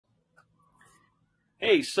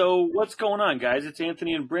Hey, so what's going on, guys? It's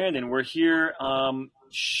Anthony and Brandon. We're here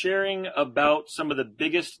sharing about some of the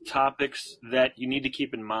biggest topics that you need to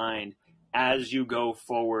keep in mind as you go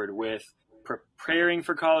forward with preparing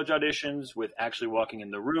for college auditions, with actually walking in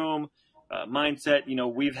the room, mindset.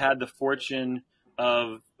 We've had the fortune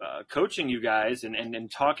of coaching you guys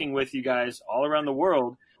and talking with you guys all around the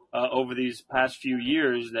world over these past few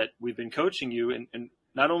years that we've been coaching you. And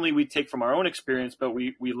not only we take from our own experience, but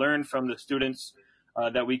we learn from the students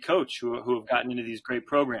that we coach who have gotten into these great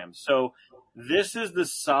programs. So this is the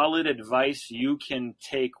solid advice you can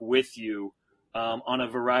take with you on a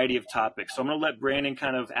variety of topics. So I'm going to let Brandon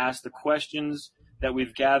kind of ask the questions that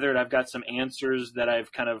we've gathered. I've got some answers that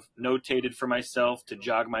I've kind of notated for myself to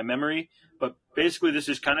jog my memory. But basically, this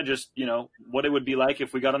is kind of just, what it would be like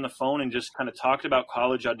if we got on the phone and just kind of talked about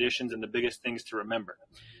college auditions and the biggest things to remember.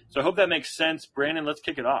 So I hope that makes sense. Brandon, let's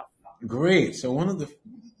kick it off. Great. So one of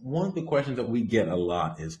the questions that we get a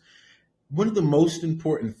lot is, what are the most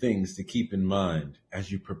important things to keep in mind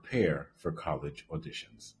as you prepare for college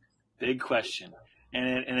auditions? Big question.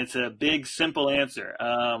 And it's a big, simple answer.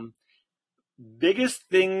 Biggest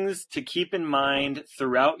things to keep in mind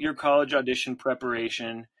throughout your college audition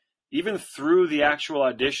preparation, even through the actual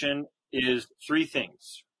audition, is three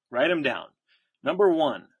things. Write them down. Number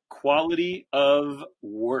one, quality of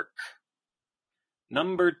work.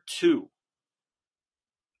 Number two,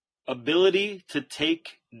 ability to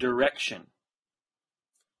take direction.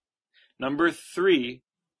 Number three,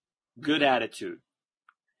 good attitude.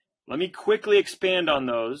 Let me quickly expand on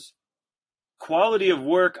those. Quality of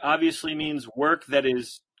work obviously means work that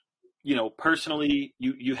is, personally,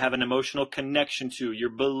 you have an emotional connection to, you're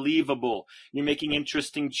believable, you're making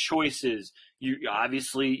interesting choices. You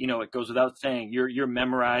obviously, it goes without saying, you're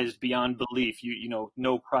memorized beyond belief,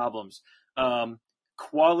 no problems.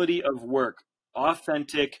 Quality of work,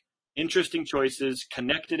 authentic, interesting choices,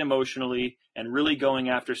 connected emotionally, and really going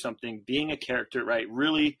after something, being a character, right?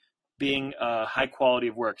 Really being a high quality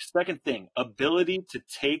of work. Second thing, ability to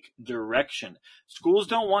take direction. Schools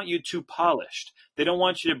don't want you too polished. They don't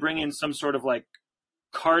want you to bring in some sort of like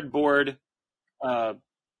cardboard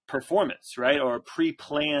performance, right? Or a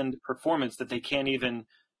pre-planned performance that they can't even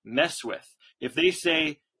mess with. If they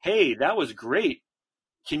say, hey, that was great,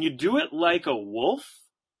 can you do it like a wolf?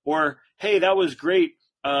 Or, hey, that was great.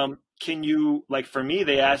 Can you, like for me,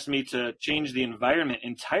 they asked me to change the environment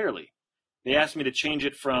entirely. They asked me to change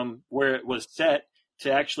it from where it was set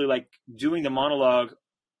to actually like doing the monologue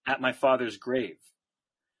at my father's grave.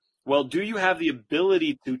 Well, do you have the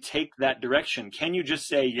ability to take that direction? Can you just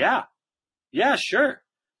say, yeah, sure.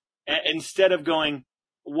 Instead of going,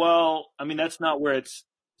 well, I mean, that's not where it's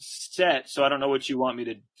set, so I don't know what you want me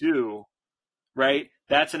to do, right?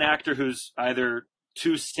 That's an actor who's either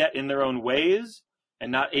too set in their own ways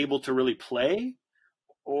and not able to really play,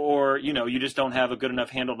 or, you just don't have a good enough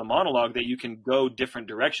handle on the monologue that you can go different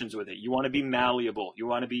directions with it. You want to be malleable. You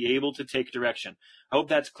want to be able to take direction. I hope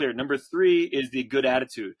that's clear. Number three is the good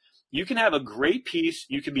attitude. You can have a great piece.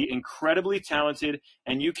 You can be incredibly talented,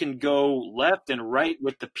 and you can go left and right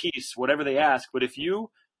with the piece, whatever they ask. But if you're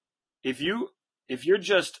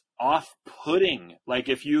just off-putting, like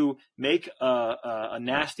if you make a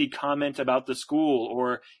nasty comment about the school,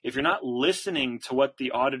 or if you're not listening to what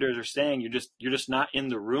the auditors are saying, you're just not in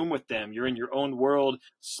the room with them. You're in your own world,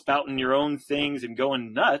 spouting your own things and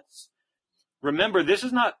going nuts. Remember, this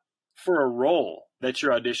is not for a role that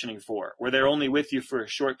you're auditioning for, where they're only with you for a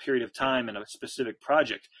short period of time in a specific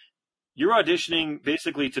project. You're auditioning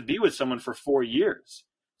basically to be with someone for 4 years.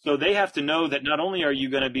 So they have to know that not only are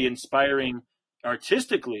you going to be inspiring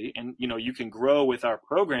artistically, and you can grow with our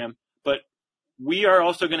program, but we are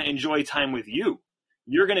also going to enjoy time with you.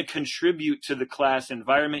 You're going to contribute to the class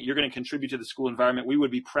environment. You're going to contribute to the school environment. We would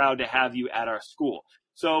be proud to have you at our school.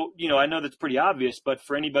 So, I know that's pretty obvious, but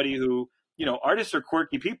for anybody who, artists are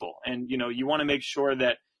quirky people, and, you want to make sure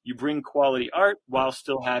that you bring quality art while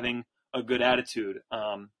still having a good attitude.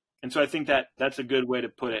 And so I think that that's a good way to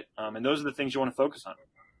put it. And those are the things you want to focus on.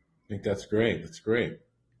 I think that's great. That's great.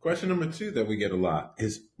 Question number two that we get a lot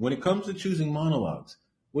is, when it comes to choosing monologues,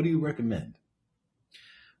 what do you recommend?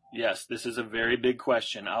 Yes, this is a very big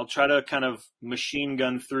question. I'll try to kind of machine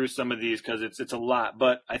gun through some of these because it's a lot,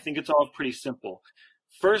 but I think it's all pretty simple.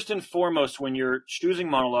 First and foremost, when you're choosing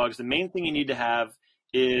monologues, the main thing you need to have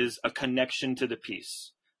is a connection to the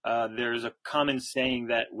piece. There's a common saying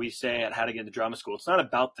that we say at How to Get into Drama School. It's not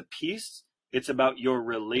about the piece. It's about your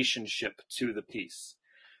relationship to the piece.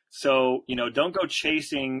 So, don't go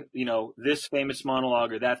chasing, this famous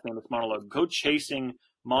monologue or that famous monologue. Go chasing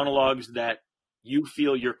monologues that you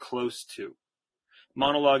feel you're close to.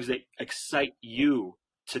 Monologues that excite you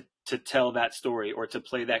to to tell that story or to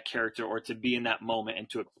play that character or to be in that moment and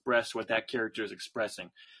to express what that character is expressing.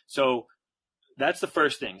 So that's the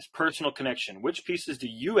first thing, is personal connection. Which pieces do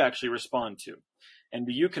you actually respond to and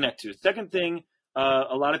do you connect to? Second thing,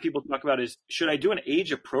 a lot of people talk about is, should I do an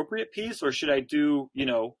age appropriate piece, or should I do,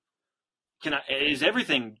 is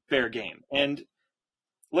everything fair game? And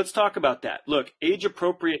let's talk about that. Look, age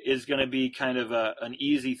appropriate is going to be kind of an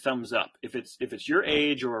easy thumbs up. If it's your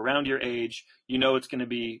age or around your age, it's going to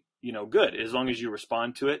be, good as long as you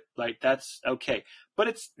respond to it. Like, that's okay. But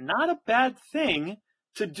it's not a bad thing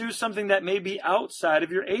to do something that may be outside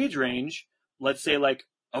of your age range. Let's say like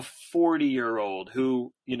a 40-year-old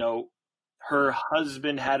who, her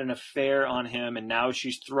husband had an affair on him and now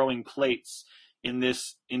she's throwing plates in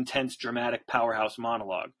this intense, dramatic powerhouse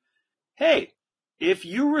monologue. Hey, if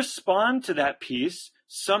you respond to that piece,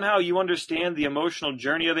 somehow you understand the emotional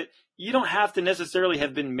journey of it. You don't have to necessarily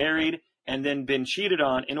have been married and then been cheated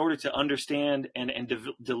on in order to understand and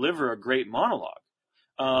deliver a great monologue.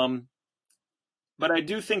 But I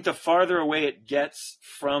do think the farther away it gets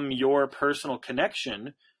from your personal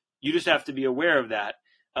connection, you just have to be aware of that.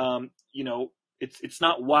 It's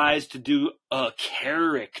not wise to do a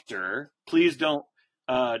character. Please don't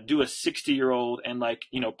do a 60-year-old and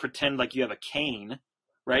pretend like you have a cane,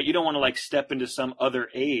 right? You don't want to step into some other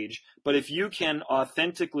age. But if you can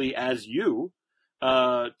authentically, as you,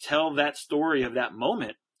 tell that story of that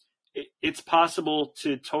moment, it's possible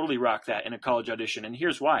to totally rock that in a college audition. And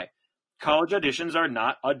here's why. College auditions are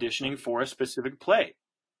not auditioning for a specific play.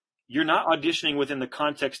 You're not auditioning within the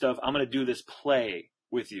context of, I'm going to do this play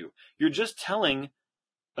with you. You're just telling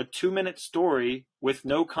a 2-minute story with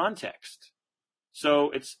no context.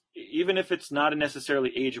 So even if it's not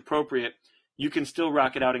necessarily age appropriate, you can still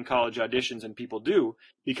rock it out in college auditions, and people do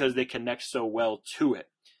because they connect so well to it.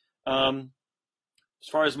 As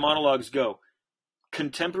far as monologues go,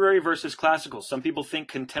 contemporary versus classical. Some people think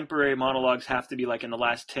contemporary monologues have to be like in the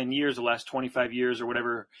last 10 years, the last 25 years or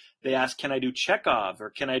whatever. They ask, can I do Chekhov or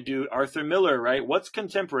can I do Arthur Miller, right? What's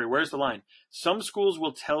contemporary? Where's the line? Some schools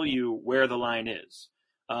will tell you where the line is.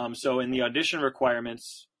 So in the audition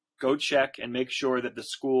requirements, go check and make sure that the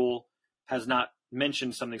school has not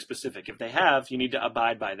mentioned something specific. If they have, you need to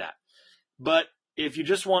abide by that. But if you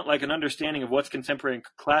just want an understanding of what's contemporary and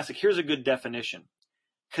classic, here's a good definition.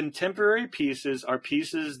 Contemporary pieces are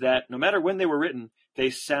pieces that, no matter when they were written, they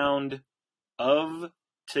sound of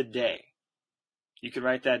today. You can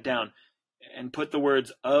write that down and put the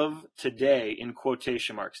words of today in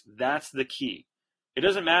quotation marks. That's the key. It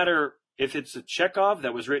doesn't matter if it's a Chekhov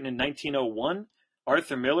that was written in 1901,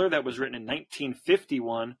 Arthur Miller that was written in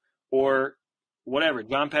 1951, or whatever,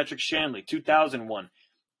 John Patrick Shanley, 2001.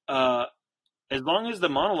 As long as the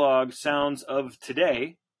monologue sounds of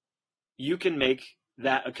today, you can make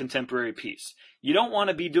that a contemporary piece. You don't want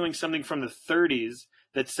to be doing something from the 30s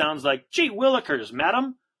that sounds like, gee willikers,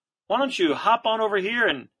 madam, why don't you hop on over here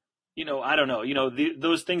and, I don't know,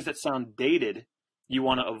 those things that sound dated, you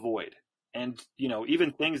want to avoid. And,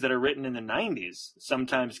 even things that are written in the 90s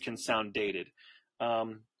sometimes can sound dated.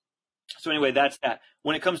 So anyway, that's that.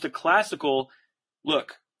 When it comes to classical,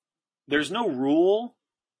 look, there's no rule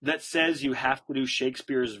that says you have to do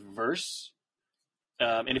Shakespeare's verse.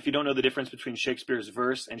 And if you don't know the difference between Shakespeare's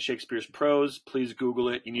verse and Shakespeare's prose, please Google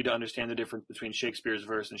it. You need to understand the difference between Shakespeare's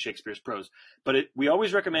verse and Shakespeare's prose. But we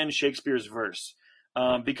always recommend Shakespeare's verse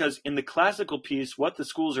because in the classical piece, what the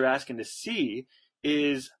schools are asking to see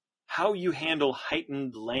is how you handle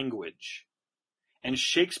heightened language. And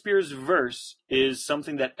Shakespeare's verse is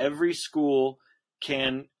something that every school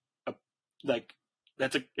can,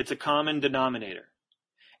 it's a common denominator.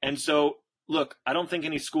 And so, look, I don't think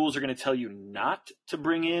any schools are going to tell you not to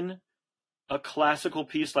bring in a classical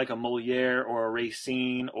piece like a Molière or a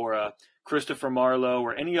Racine or a Christopher Marlowe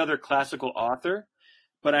or any other classical author.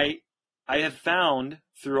 But I have found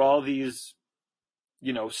through all these,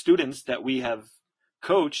 students that we have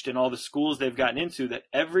coached and all the schools they've gotten into that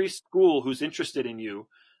every school who's interested in you,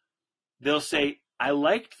 they'll say, I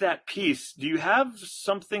liked that piece. Do you have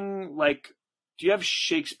do you have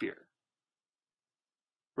Shakespeare?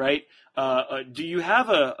 Right? Do you have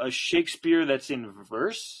a Shakespeare that's in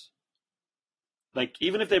verse?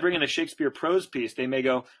 Even if they bring in a Shakespeare prose piece, they may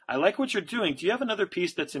go, I like what you're doing. Do you have another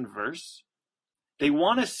piece that's in verse? They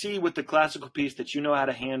want to see with the classical piece that you know how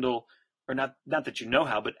to handle, or not that you know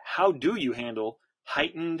how, but how do you handle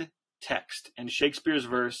heightened text? And Shakespeare's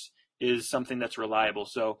verse is something that's reliable.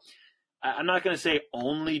 So I'm not going to say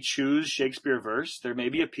only choose Shakespeare verse. There may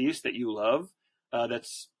be a piece that you love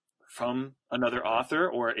that's from another author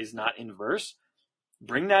or is not in verse.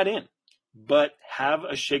 Bring that in. but have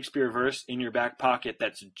a Shakespeare verse in your back pocket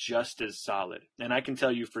that's just as solid. And I can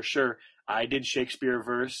tell you for sure, I did Shakespeare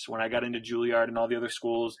verse when I got into Juilliard and all the other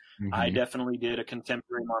schools. I definitely did a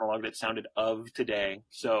contemporary monologue that sounded of today.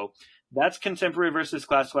 So that's contemporary versus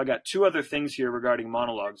classical. I got two other things here regarding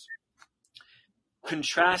monologues.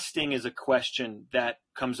 Contrasting is a question that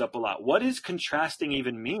comes up a lot. What does contrasting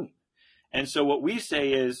even mean? And so what we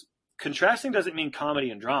say is contrasting doesn't mean comedy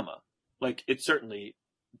and drama. Like, it certainly,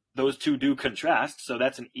 those two do contrast, so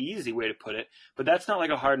that's an easy way to put it, but that's not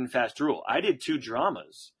like a hard and fast rule. I did 2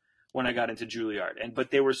 dramas when I got into Juilliard,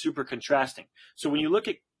 but they were super contrasting. So when you look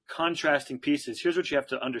at contrasting pieces, here's what you have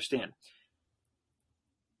to understand.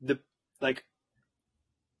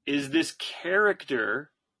 Is this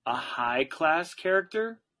character a high-class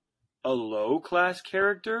character, a low-class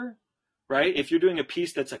character, right? If you're doing a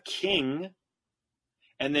piece that's a king,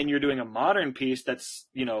 and then you're doing a modern piece that's,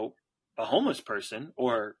 a homeless person,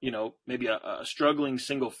 or, maybe a struggling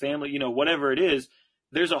single family, whatever it is,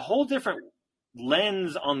 there's a whole different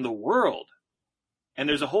lens on the world. And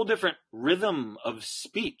there's a whole different rhythm of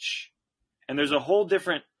speech. And there's a whole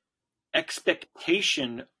different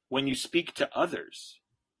expectation when you speak to others.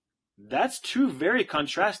 That's 2 very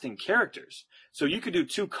contrasting characters. So you could do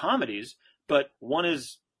 2 comedies, but one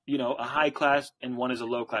is, a high class and one is a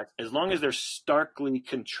low class. As long as they're starkly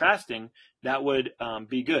contrasting, that would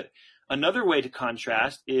be good. Another way to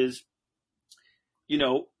contrast is,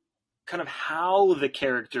 kind of how the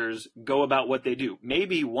characters go about what they do.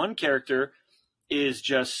 Maybe one character is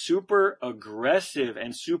just super aggressive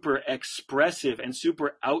and super expressive and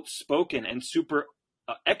super outspoken and super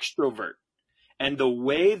extrovert. And the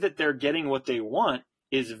way that they're getting what they want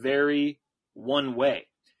is very one way.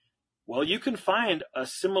 Well, you can find a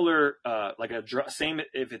similar, same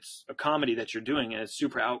if it's a comedy that you're doing and it's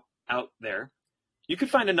super out there. You could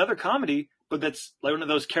find another comedy, but that's like one of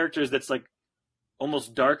those characters that's like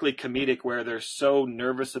almost darkly comedic, where they're so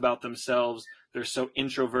nervous about themselves, they're so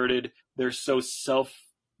introverted, they're so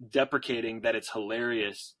self-deprecating that it's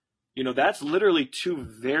hilarious. That's literally 2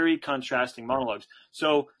 very contrasting monologues.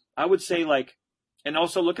 So I would say, and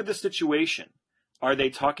also look at the situation. Are they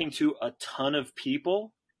talking to a ton of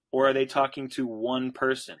people, or are they talking to one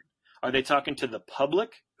person? Are they talking to the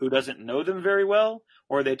public who doesn't know them very well,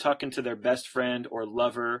 or are they talking to their best friend or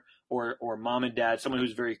lover or mom and dad, someone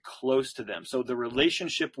who's very close to them? So the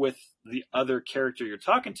relationship with the other character you're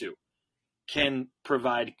talking to can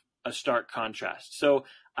provide a stark contrast. So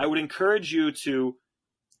I would encourage you to,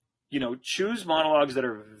 choose monologues that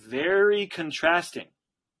are very contrasting,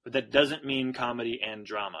 but that doesn't mean comedy and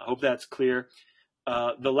drama. I hope that's clear.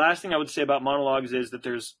 The last thing I would say about monologues is that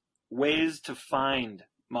there's ways to find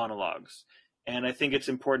monologues. And I think it's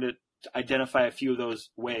important to identify a few of those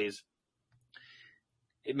ways.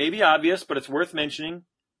 It may be obvious, but it's worth mentioning.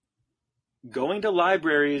 Going to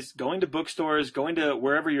libraries, going to bookstores, going to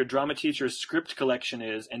wherever your drama teacher's script collection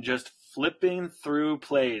is, and just flipping through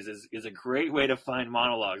plays is a great way to find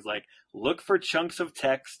monologues. Like, look for chunks of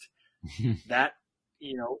text that,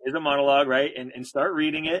 is a monologue, right? And start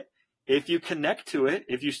reading it. If you connect to it,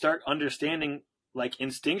 if you start understanding,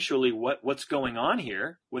 instinctually what's going on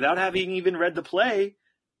here without having even read the play,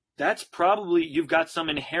 that's probably, you've got some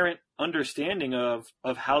inherent understanding of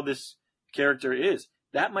how this character is.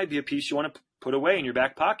 That might be a piece you want to put away in your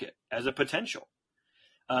back pocket as a potential.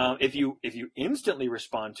 If you instantly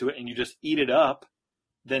respond to it and you just eat it up,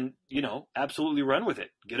 then, absolutely run with it.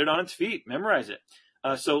 Get it on its feet, memorize it.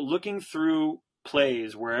 So looking through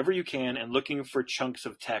plays wherever you can and looking for chunks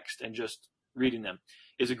of text and just reading them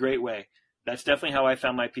is a great way. That's definitely how I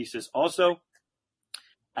found my pieces. Also,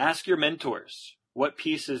 ask your mentors what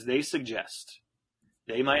pieces they suggest.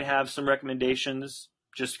 They might have some recommendations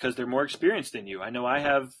just because they're more experienced than you. I know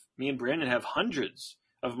me and Brandon have hundreds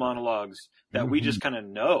of monologues that we just kind of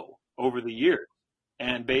know over the years.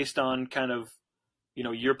 And based on kind of,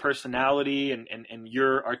 your personality and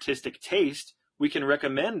your artistic taste, we can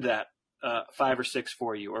recommend that 5 or 6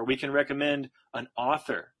 for you, or we can recommend an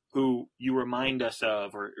author who you remind us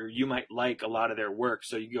of, or you might like a lot of their work.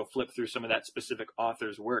 So you go flip through some of that specific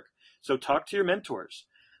author's work. So talk to your mentors.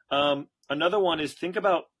 Another one is think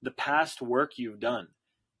about the past work you've done.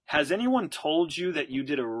 Has anyone told you that you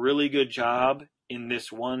did a really good job in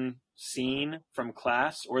this one scene from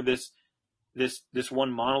class, or this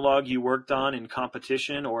one monologue you worked on in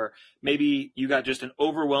competition, or maybe you got just an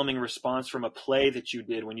overwhelming response from a play that you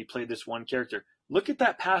did when you played this one character? Look at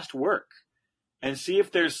that past work and see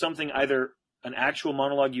if there's something, either an actual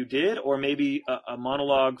monologue you did, or maybe a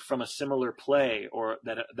monologue from a similar play or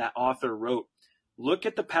that author wrote. Look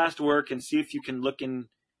at the past work and see if you can look in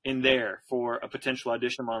there for a potential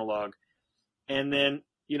audition monologue. And then,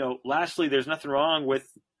 lastly, there's nothing wrong with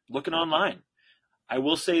looking online. I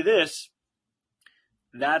will say this,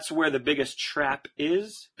 that's where the biggest trap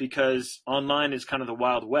is, because online is kind of the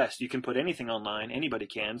Wild West. You can put anything online, anybody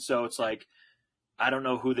can. So it's like, I don't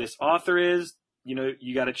know who this author is.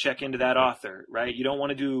 You got to check into that author, right? You don't want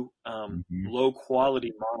to do low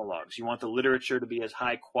quality monologues. You want the literature to be as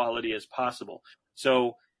high quality as possible.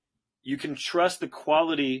 So you can trust the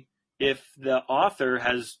quality if the author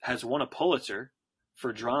has won a Pulitzer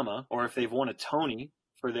for drama, or if they've won a Tony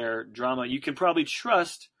for their drama. You can probably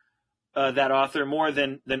trust that author more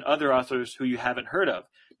than other authors who you haven't heard of.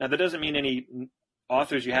 Now, that doesn't mean any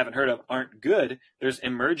authors you haven't heard of aren't good. There's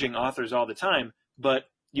emerging authors all the time, but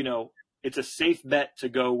it's a safe bet to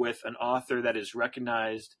go with an author that is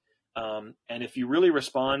recognized. And if you really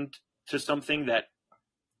respond to something that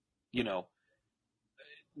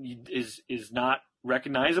is not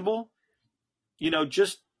recognizable,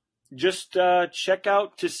 just check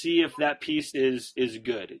out to see if that piece is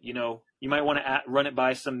good. You might want to run it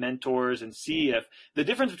by some mentors and see if the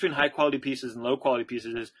difference between high quality pieces and low quality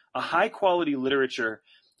pieces is a high quality literature.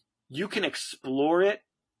 You can explore it,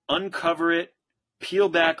 uncover it, peel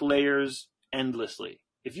back layers endlessly.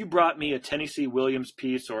 If you brought me a Tennessee Williams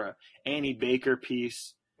piece or a Annie Baker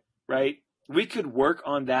piece, right, we could work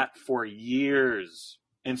on that for years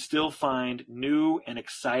and still find new and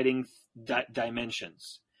exciting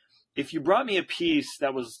dimensions. If you brought me a piece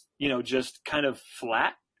that was, just kind of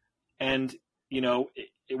flat, and,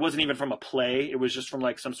 it wasn't even from a play, it was just from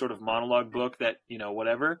like some sort of monologue book that,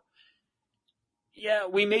 whatever. Yeah,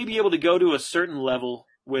 we may be able to go to a certain level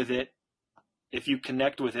with it if you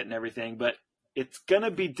connect with it and everything, but it's going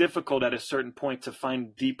to be difficult at a certain point to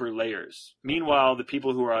find deeper layers. Meanwhile, the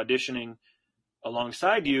people who are auditioning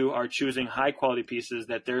alongside you are choosing high quality pieces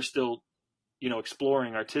that they're still,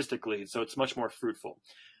 exploring artistically. So it's much more fruitful.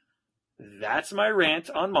 That's my rant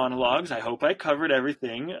on monologues. I hope I covered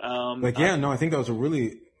everything. I think that was a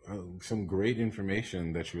really some great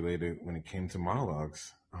information that you related when it came to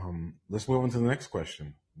monologues. Let's move on to the next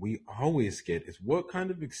question. We always get is, what kind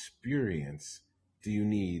of experience do you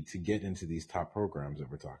need to get into these top programs that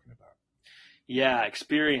we're talking about? Yeah,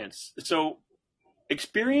 experience. So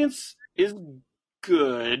experience is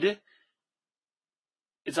good.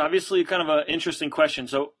 It's obviously kind of an interesting question.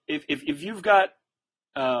 So if you've got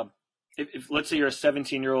if let's say you're a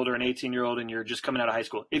 17-year-old or an 18-year-old and you're just coming out of high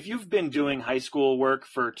school, if you've been doing high school work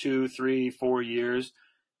for 2, 3, 4 years,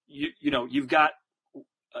 you've got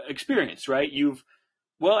experience, right?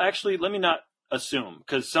 Actually, let me not assume,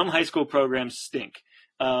 because some high school programs stink.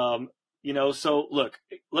 So look,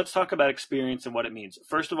 let's talk about experience and what it means.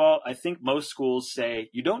 First of all, I think most schools say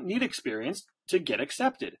you don't need experience to get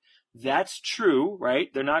accepted. That's true, right?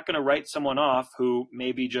 They're not going to write someone off who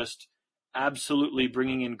maybe just absolutely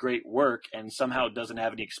bringing in great work and somehow doesn't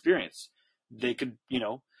have any experience. They could,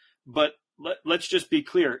 but let's just be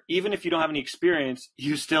clear. Even if you don't have any experience,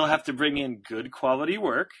 you still have to bring in good quality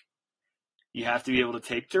work. You have to be able to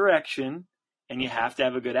take direction, and you have to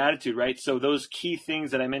have a good attitude, right? So those key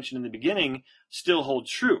things that I mentioned in the beginning still hold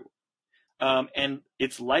true. And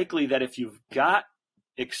it's likely that if you've got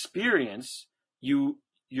experience, you're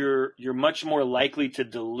much more likely to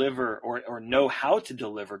deliver or know how to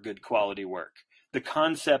deliver good quality work. The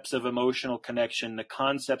concepts of emotional connection, the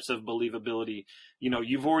concepts of believability,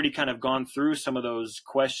 you've already kind of gone through some of those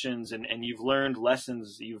questions and you've learned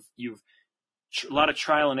lessons. You've a lot of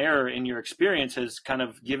trial and error in your experience has kind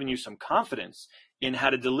of given you some confidence in how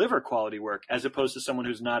to deliver quality work, as opposed to someone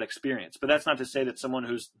who's not experienced. But that's not to say that someone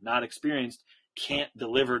who's not experienced can't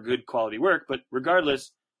deliver good quality work. But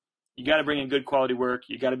regardless, you got to bring in good quality work.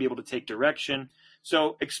 You got to be able to take direction.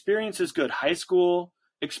 So experience is good. High school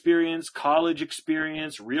experience, college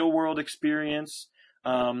experience, real world experience.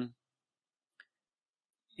 The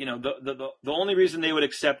only reason they would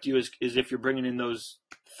accept you is if you're bringing in those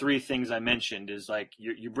 3 things I mentioned. Is like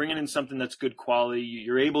you're bringing in something that's good quality.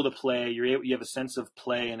 You're able to play. You have a sense of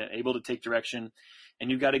play and able to take direction, and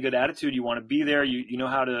you've got a good attitude. You want to be there. You know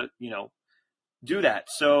how to do that.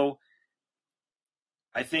 So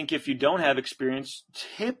I think if you don't have experience,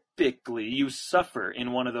 typically you suffer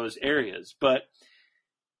in one of those areas. But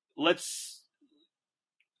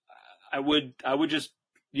I would just,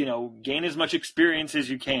 gain as much experience as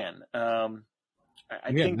you can.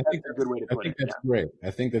 I think that's a good way to put it. I think that's great.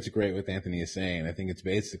 I think that's great what Anthony is saying. I think it's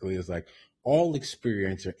basically is like all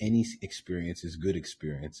experience or any experience is good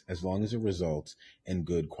experience as long as it results in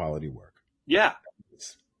good quality work. Yeah.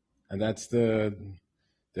 And that's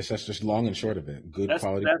just long and short of it. Good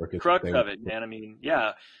quality work. That's the crux of it, man. I mean,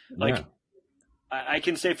 yeah. I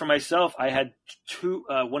can say for myself, I had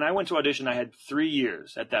when I went to audition, I had 3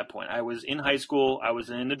 years at that point. I was in high school. I was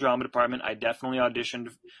in the drama department. I definitely not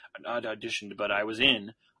auditioned, but I was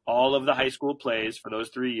in all of the high school plays for those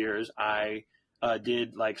 3 years. I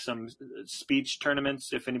did like some speech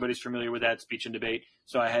tournaments, if anybody's familiar with that, speech and debate.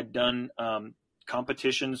 So I had done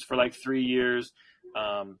competitions for like 3 years.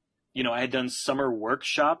 I had done summer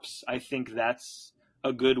workshops. I think that's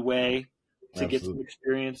a good way to get some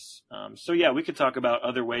experience. So yeah, we could talk about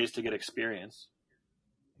other ways to get experience.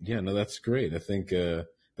 Yeah, no, that's great. I think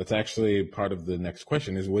that's actually part of the next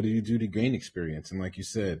question is, what do you do to gain experience? And like you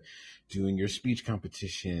said, doing your speech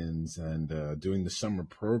competitions and doing the summer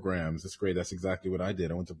programs. That's great. That's exactly what I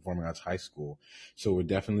did. I went to performing arts high school. So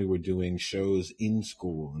we're doing shows in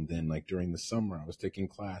school. And then like during the summer, I was taking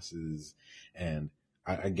classes. And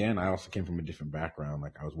I also came from a different background.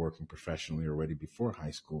 Like I was working professionally already before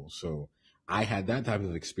high school. So I had that type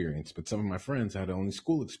of experience, but some of my friends had only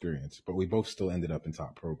school experience, but we both still ended up in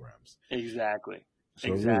top programs. Exactly. So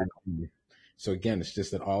really, so again, it's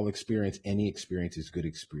just that any experience is good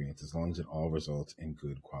experience as long as it all results in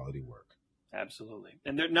good quality work. Absolutely.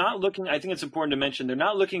 And they're not looking, I think it's important to mention, they're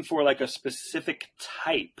not looking for like a specific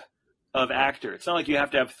type of actor. It's not like you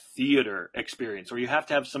have to have theater experience or you have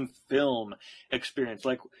to have some film experience.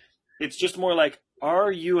 Like, it's just more like,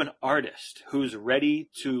 are you an artist who's ready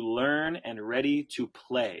to learn and ready to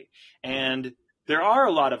play? And there are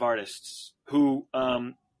a lot of artists who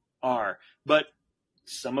are, but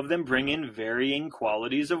some of them bring in varying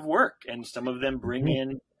qualities of work, and some of them bring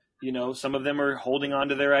in, some of them are holding on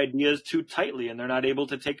to their ideas too tightly and they're not able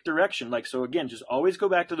to take direction. Like, so again, just always go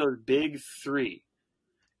back to those big three.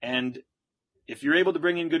 And if you're able to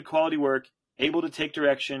bring in good quality work, able to take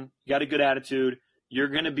direction, you got a good attitude, you're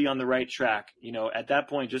going to be on the right track. At that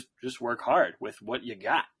point, just work hard with what you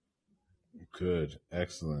got. Good.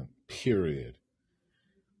 Excellent. Period.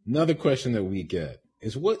 Another question that we get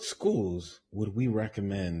is, what schools would we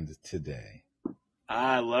recommend today?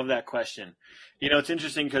 I love that question. It's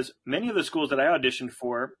interesting because many of the schools that I auditioned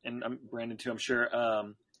for, and I'm Brandon too, I'm sure,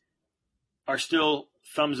 are still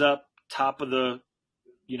thumbs up, top of the,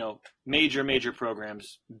 major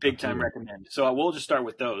programs, big time recommend. So we'll just start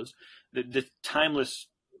with those. The timeless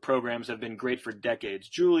programs have been great for decades.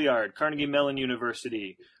 Juilliard, Carnegie Mellon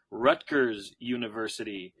University, Rutgers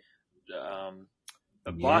University,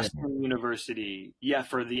 Boston University. Yeah,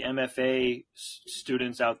 for the MFA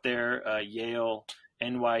students out there, Yale,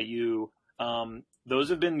 NYU. Those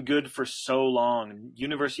have been good for so long.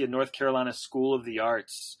 University of North Carolina School of the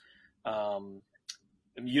Arts,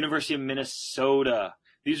 University of Minnesota.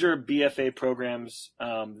 These are BFA programs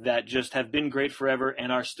that just have been great forever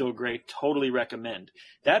and are still great. Totally recommend.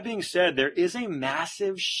 That being said, there is a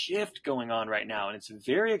massive shift going on right now, and it's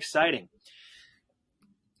very exciting.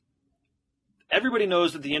 Everybody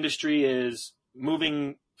knows that the industry is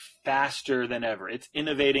moving faster than ever. It's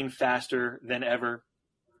innovating faster than ever.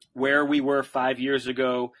 Where we were 5 years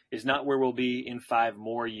ago is not where we'll be in 5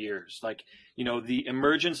 more years. Like, the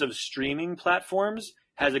emergence of streaming platforms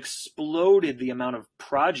has exploded the amount of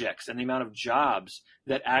projects and the amount of jobs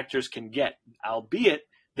that actors can get, albeit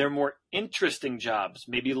they're more interesting jobs,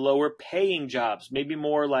 maybe lower paying jobs, maybe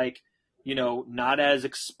more like, not as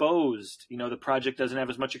exposed. The project doesn't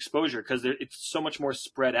have as much exposure because it's so much more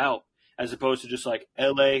spread out as opposed to just like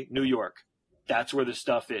LA, New York. That's where the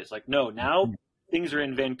stuff is. Like, no, now things are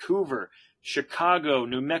in Vancouver, Chicago,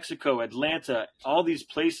 New Mexico, Atlanta, all these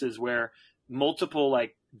places where multiple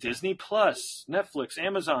like Disney Plus, Netflix,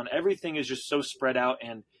 Amazon, everything is just so spread out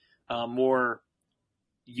and more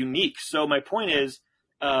unique. So my point is,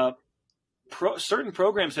 certain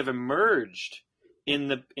programs have emerged in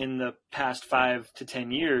the past 5 to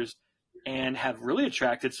 10 years and have really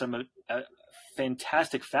attracted some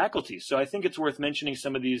fantastic faculty. So I think it's worth mentioning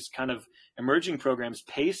some of these kind of emerging programs.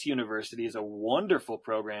 Pace University is a wonderful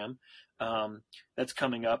program that's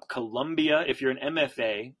coming up. Columbia, if you're an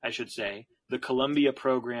MFA, I should say, the Columbia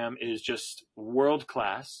program is just world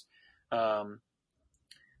class.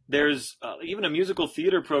 There's even a musical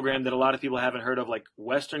theater program that a lot of people haven't heard of, like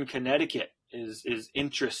Western Connecticut is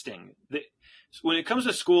interesting. When it comes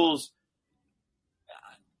to schools,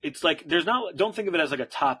 it's like don't think of it as like a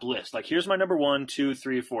top list. Like, here's my number 1, 2,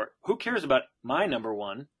 3, 4. Who cares about my number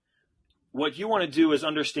 1? What you want to do is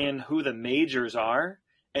understand who the majors are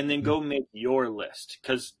and then go make your list,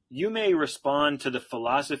 because you may respond to the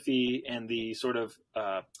philosophy and the sort of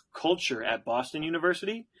culture at Boston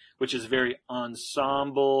University, which is very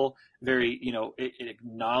ensemble, very, it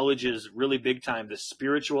acknowledges really big time the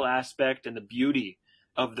spiritual aspect and the beauty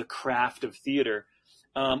of the craft of theater.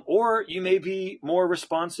 Or you may be more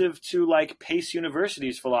responsive to like Pace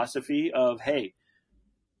University's philosophy of, hey,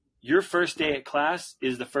 your first day at class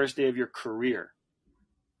is the first day of your career,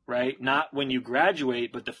 right? Not when you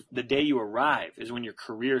graduate, but the day you arrive is when your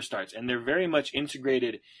career starts. And they're very much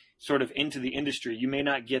integrated sort of into the industry. You may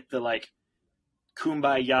not get the like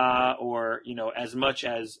kumbaya or, you know, as much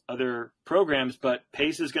as other programs, but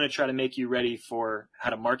PACE is going to try to make you ready for how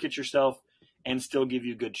to market yourself and still give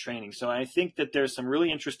you good training. So I think that there's some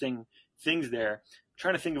really interesting things there. I'm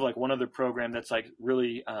trying to think of like one other program that's like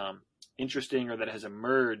really interesting or that has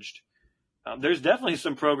emerged. There's definitely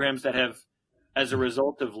some programs that have, as a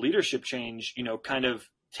result of leadership change, you know, kind of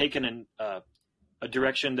taken a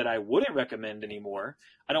direction that I wouldn't recommend anymore.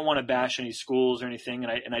 I don't want to bash any schools or anything,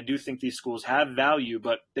 and I do think these schools have value,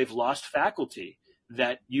 but they've lost faculty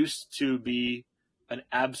that used to be an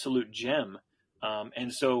absolute gem.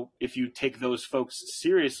 And so if you take those folks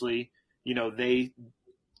seriously, you know, they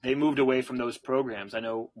moved away from those programs. I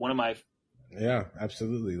know one of my... Yeah,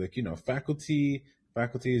 absolutely. Like, you know, faculty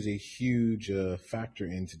is a huge factor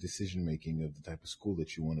into decision-making of the type of school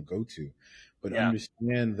that you want to go to. But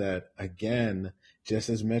understand that, again, just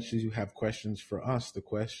as much as you have questions for us, the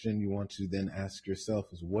question you want to then ask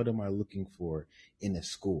yourself is, what am I looking for in a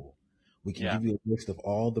school? We can give you a list of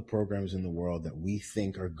all the programs in the world that we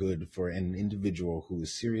think are good for an individual who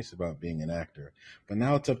is serious about being an actor. But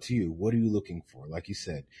now it's up to you. What are you looking for? Like you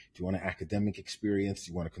said, do you want an academic experience?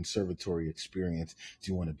 Do you want a conservatory experience?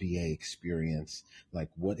 Do you want a BA experience? Like,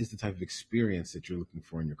 what is the type of experience that you're looking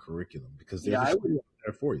for in your curriculum? Because there's a school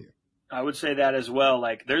there for you. I would say that as well.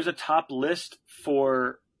 Like, there's a top list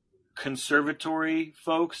for conservatory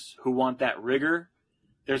folks who want that rigor.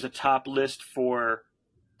 There's a top list for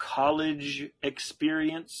college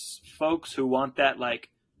experience folks who want that like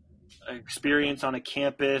experience on a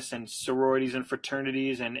campus and sororities and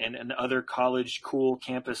fraternities and other college cool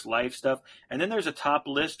campus life stuff. And then there's a top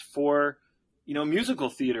list for, you know, musical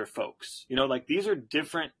theater folks. You know, like these are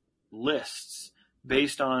different lists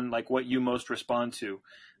based on like what you most respond to.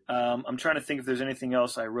 I'm trying to think if there's anything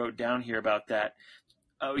else I wrote down here about that.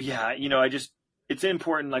 Oh yeah, you know, it's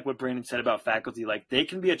important, like what Brandon said about faculty. Like they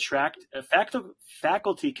can be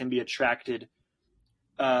faculty can be attracted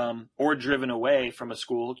or driven away from a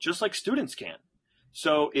school, just like students can.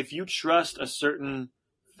 So if you trust a certain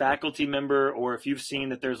faculty member, or if you've seen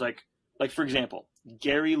that there's like for example,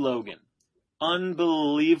 Gary Logan,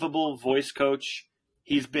 unbelievable voice coach.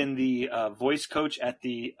 He's been the voice coach at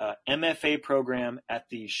the MFA program at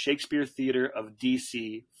the Shakespeare Theater of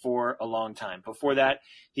DC for a long time. Before that,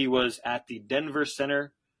 he was at the Denver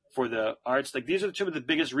Center for the Arts. Like these are two of the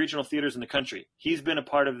biggest regional theaters in the country. He's been a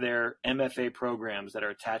part of their MFA programs that are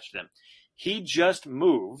attached to them. He just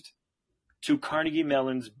moved to Carnegie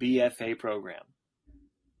Mellon's BFA program.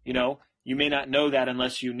 You know, you may not know that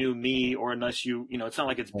unless you knew me or unless you know, it's not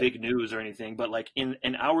like it's big news or anything, but like in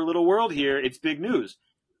our little world here, it's big news.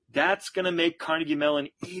 That's going to make Carnegie Mellon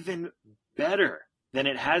even better than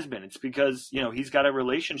it has been. It's because, you know, he's got a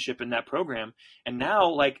relationship in that program. And now,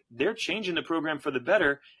 like, they're changing the program for the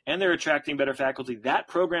better and they're attracting better faculty. That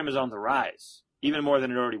program is on the rise, even more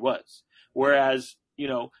than it already was. Whereas, you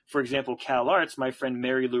know, for example, Cal Arts, my friend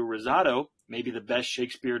Mary Lou Rosado, maybe the best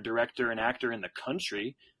Shakespeare director and actor in the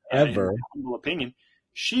country, ever, in my humble opinion,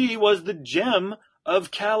 she was the gem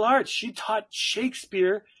of Cal Arts. She taught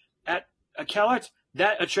Shakespeare at Cal Arts.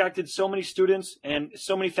 That attracted so many students and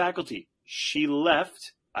so many faculty. She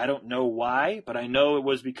left. I don't know why, but I know it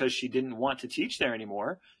was because she didn't want to teach there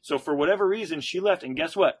anymore. So for whatever reason, she left. And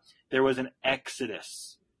guess what? There was an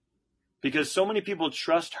exodus because so many people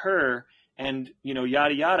trust her and, you know,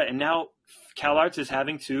 yada, yada. And now Cal Arts is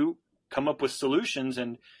having to come up with solutions.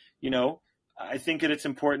 And, you know, I think that it's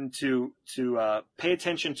important to pay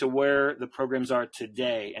attention to where the programs are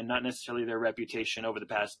today and not necessarily their reputation over the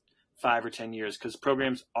past 5 or 10 years, because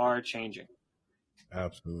programs are changing.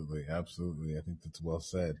 Absolutely. Absolutely. I think that's well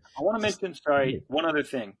said. I want to mention, one other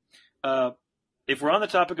thing. If we're on the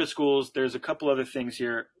topic of schools, there's a couple other things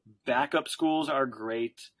here. Backup schools are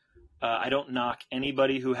great. I don't knock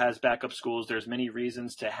anybody who has backup schools. There's many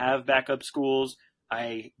reasons to have backup schools.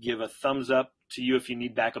 I give a thumbs up to you if you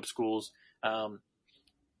need backup schools.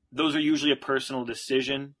 Those are usually a personal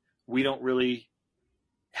decision. We don't really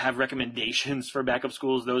have recommendations for backup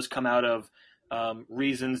schools. Those come out of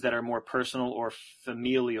reasons that are more personal or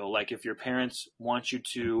familial. Like if your parents want you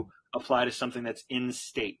to apply to something that's in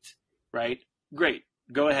state, right? Great,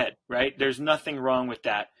 go ahead, right? There's nothing wrong with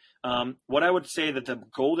that. What I would say that the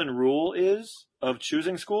golden rule is of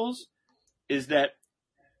choosing schools is that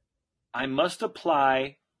I must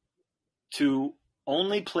apply to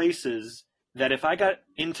only places that if I got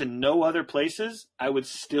into no other places, I would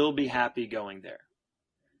still be happy going there.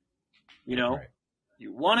 You know, right.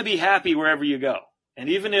 You want to be happy wherever you go. And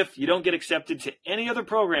even if you don't get accepted to any other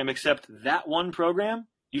program except that one program,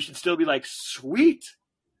 you should still be like, sweet.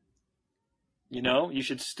 You know, you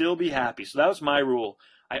should still be happy. So that was my rule.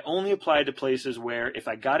 I only applied to places where if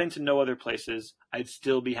I got into no other places, I'd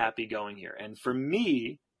still be happy going here. And for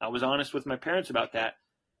me, I was honest with my parents about that.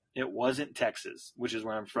 It wasn't Texas, which is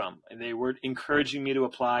where I'm from. And they were encouraging me to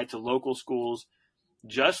apply to local schools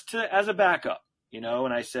just as a backup, you know.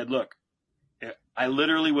 And I said, look, I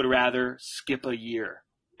literally would rather skip a year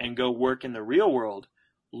and go work in the real world,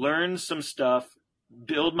 learn some stuff,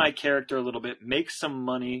 build my character a little bit, make some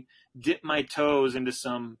money, dip my toes into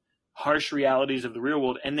some harsh realities of the real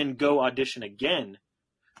world, and then go audition again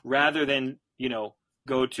rather than, you know,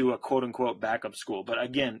 go to a quote unquote backup school. But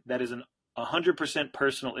again, that is 100%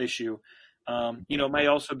 personal issue. You know, it might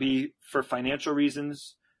also be for financial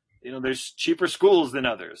reasons. You know, there's cheaper schools than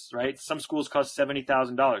others, right? Some schools cost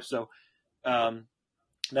 $70,000. So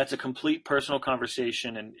that's a complete personal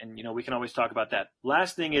conversation. And, you know, we can always talk about that.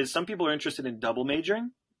 Last thing is some people are interested in double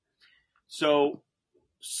majoring. So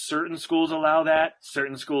certain schools allow that.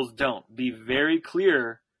 Certain schools don't. Be very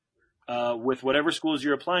clear with whatever schools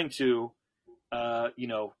you're applying to, you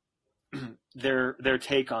know, their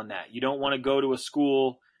take on that. You don't want to go to a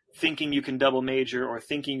school thinking you can double major or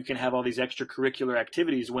thinking you can have all these extracurricular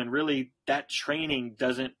activities when really that training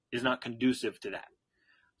is not conducive to that.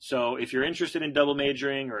 So if you're interested in double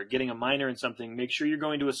majoring or getting a minor in something, make sure you're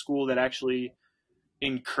going to a school that actually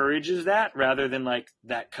encourages that rather than like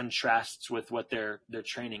that contrasts with what their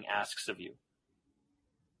training asks of you.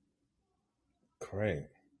 Great.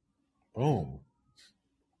 Boom.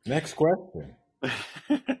 Next question.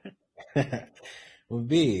 Would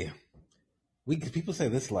be, people say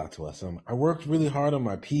this a lot to us. I worked really hard on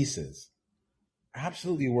my pieces.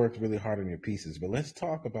 Absolutely worked really hard on your pieces, but let's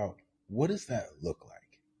talk about what does that look like?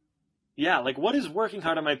 Yeah, like what is working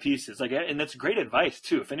hard on my pieces? Like, and that's great advice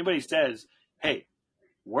too. If anybody says, hey,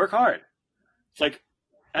 work hard. It's like,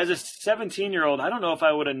 as a 17-year-old, I don't know if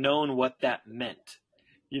I would have known what that meant.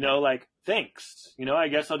 You know, like, thanks. You know, I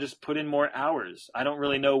guess I'll just put in more hours. I don't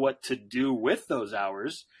really know what to do with those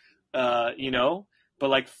hours, you know. But,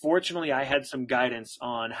 like, fortunately, I had some guidance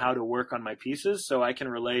on how to work on my pieces, so I can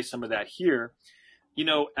relay some of that here. You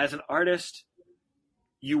know, as an artist,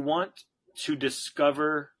 you want to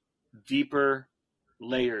discover deeper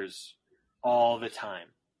layers all the time.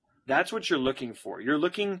 That's what you're looking for. You're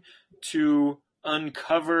looking to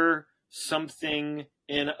uncover something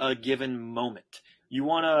in a given moment. You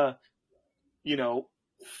want to, you know,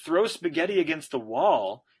 throw spaghetti against the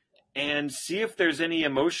wall and see if there's any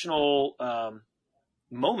emotional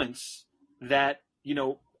moments that, you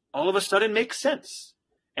know, all of a sudden make sense.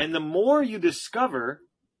 And the more you discover,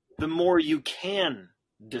 the more you can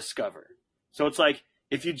discover. So it's like,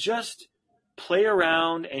 if you just play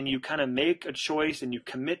around and you kind of make a choice and you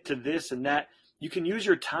commit to this and that, you can use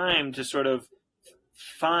your time to sort of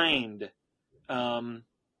find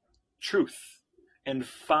truth and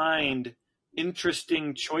find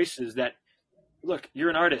interesting choices that, look, you're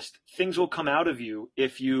an artist. Things will come out of you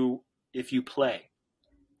if you play.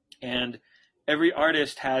 And every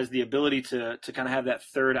artist has the ability to kind of have that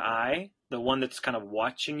third eye, the one that's kind of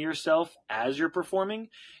watching yourself as you're performing.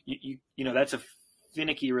 You know, that's a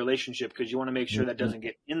finicky relationship because you want to make sure that doesn't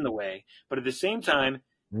get in the way. But at the same time,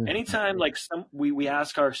 anytime like we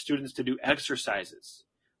ask our students to do exercises,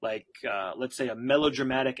 like let's say a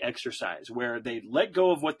melodramatic exercise where they let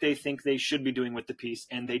go of what they think they should be doing with the piece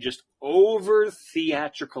and they just over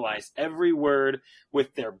theatricalize every word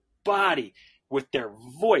with their body, with their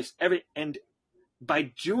voice, and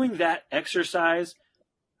by doing that exercise,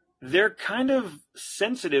 they're kind of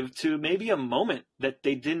sensitive to maybe a moment that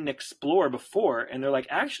they didn't explore before. And they're like,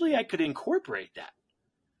 actually, I could incorporate that,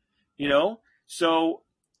 you know? So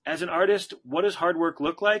as an artist, what does hard work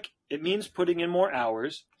look like? It means putting in more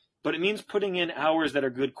hours, but it means putting in hours that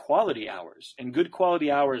are good quality hours. And good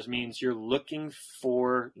quality hours means you're looking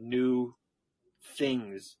for new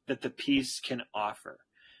things that the piece can offer.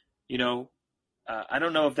 You know, I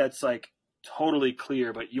don't know if that's like totally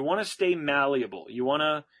clear, but you want to stay malleable. You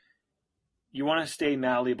want to stay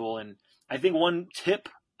malleable. And I think one tip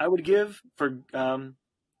I would give for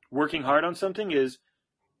working hard on something is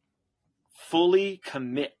fully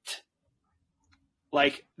commit.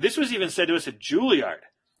 Like this was even said to us at Juilliard.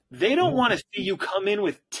 They don't want to see you come in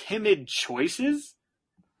with timid choices,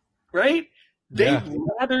 right? They'd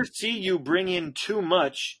rather see you bring in too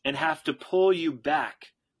much and have to pull you back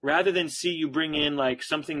rather than see you bring in like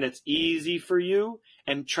something that's easy for you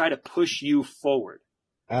and try to push you forward.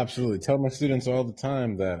 Absolutely. Tell my students all the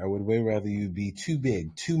time that I would way rather you be too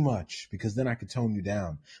big, too much, because then I could tone you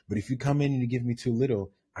down. But if you come in and you give me too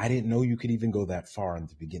little, I didn't know you could even go that far and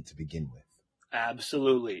to begin with.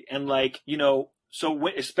 Absolutely. And like, so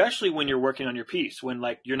especially when you're working on your piece, when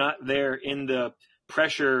like you're not there in the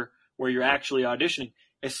pressure where you're actually auditioning,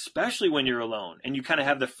 especially when you're alone and you kind of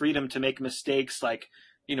have the freedom to make mistakes. Like,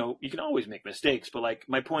 you can always make mistakes, but like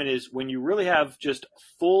my point is when you really have just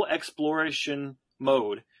full exploration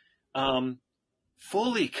mode,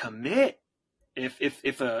 fully commit.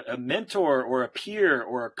 If a mentor or a peer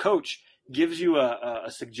or a coach gives you a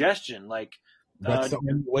suggestion, like that's the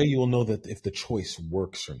only way you will know that if the choice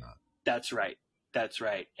works or not. That's right.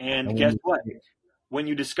 And guess what? When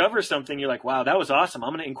you discover something, you're like, wow, that was awesome.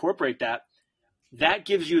 I'm going to incorporate that. That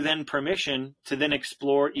gives you then permission to then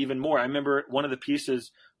explore even more. I remember one of the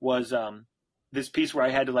pieces was this piece where I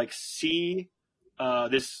had to like see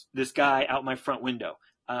this guy out my front window.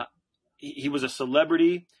 He was a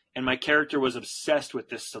celebrity, and my character was obsessed with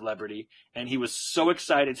this celebrity, and he was so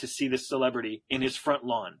excited to see this celebrity in his front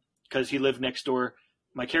lawn because he lived next door.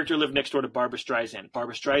 My character lived next door to Barbra Streisand.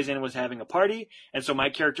 Barbra Streisand was having a party, and so my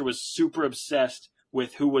character was super obsessed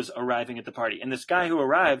with who was arriving at the party. And this guy who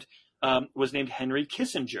arrived was named Henry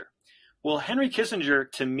Kissinger. Well, Henry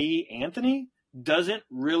Kissinger, to me, Anthony, doesn't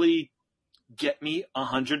really get me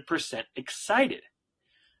 100% excited.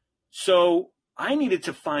 So I needed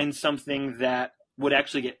to find something that would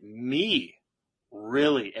actually get me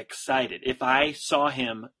really excited if I saw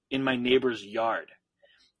him in my neighbor's yard.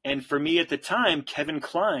 And for me at the time, Kevin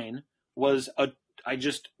Kline was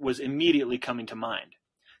immediately coming to mind.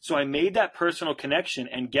 So I made that personal connection,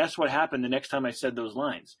 and guess what happened the next time I said those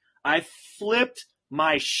lines? I flipped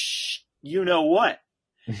my you-know-what.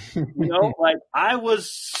 Like I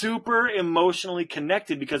was super emotionally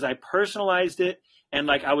connected because I personalized it, and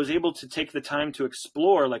like I was able to take the time to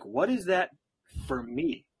explore, like, what is that for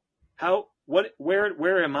me?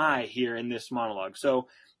 Where am I here in this monologue? So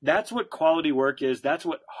that's what quality work is. That's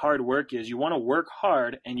what hard work is. You want to work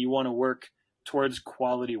hard and you want to work towards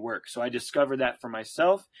quality work. So I discovered that for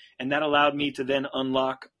myself, and that allowed me to then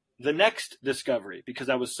unlock the next discovery because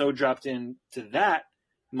I was so dropped into that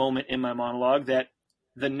moment in my monologue that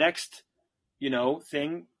the next,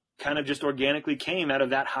 thing kind of just organically came out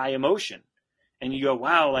of that high emotion. And you go,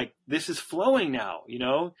 wow, like this is flowing now,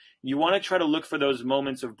 You want to try to look for those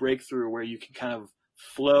moments of breakthrough where you can kind of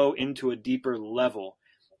flow into a deeper level.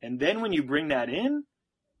 And then when you bring that in,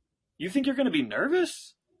 you think you're going to be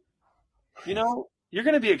nervous? You're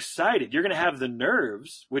going to be excited. You're going to have the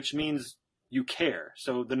nerves, which means you care.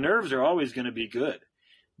 So the nerves are always going to be good.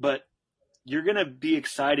 But you're going to be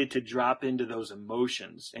excited to drop into those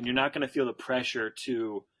emotions, and you're not going to feel the pressure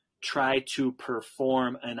to try to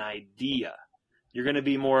perform an idea. You're going to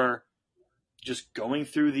be more just going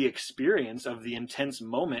through the experience of the intense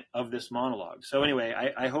moment of this monologue. So anyway,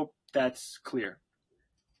 I hope that's clear.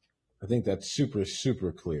 I think that's super,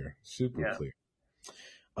 super clear. Clear.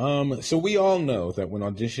 So we all know that when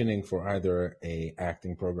auditioning for either a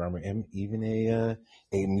acting program or even a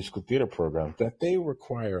musical theater program, that they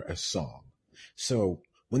require a song. So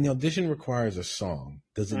when the audition requires a song,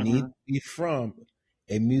 does it need to be from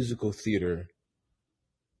a musical theater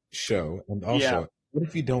show? And also, what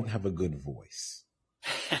if you don't have a good voice?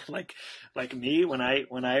 like me when I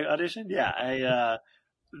auditioned? Yeah,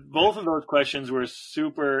 both of those questions were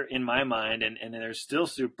super in my mind, and they're still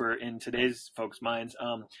super in today's folks' minds.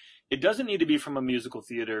 It doesn't need to be from a musical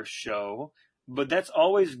theater show, but that's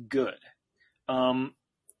always good.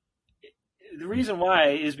 The reason why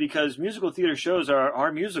is because musical theater shows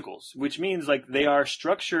are musicals, which means like they are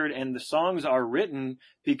structured and the songs are written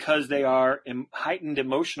because they are heightened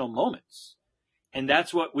emotional moments. And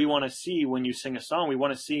that's what we want to see when you sing a song. We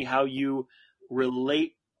want to see how you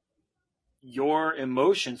relate your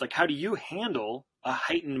emotions. Like, how do you handle a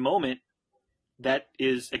heightened moment that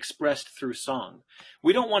is expressed through song?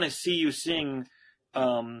 We don't want to see you sing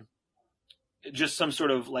just some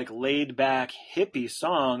sort of like laid back hippie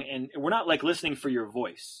song, and we're not like listening for your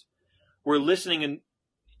voice. We're listening, and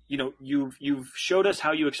you've showed us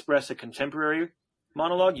how you express a contemporary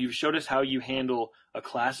monologue. You've showed us how you handle a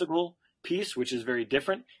classical piece, which is very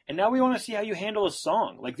different. And now we want to see how you handle a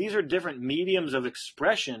song. Like, these are different mediums of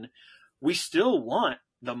expression. We still want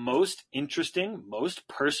the most interesting, most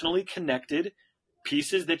personally connected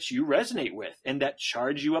pieces that you resonate with and that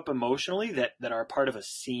charge you up emotionally, that are part of a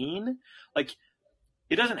scene. Like,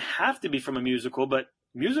 it doesn't have to be from a musical, but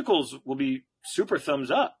musicals will be super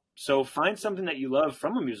thumbs up. So find something that you love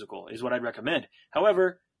from a musical is what I'd recommend.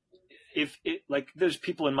 However, if it, like, there's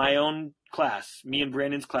people in my own class, me and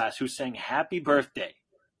Brandon's class, who sang Happy Birthday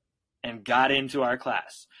and got into our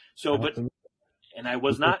class. So, and I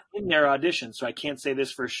was not in their audition, so I can't say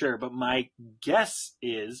this for sure, but my guess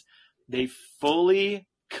is they fully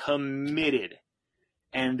committed.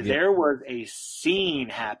 And there was a scene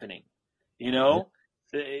happening, you know?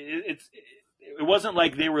 It wasn't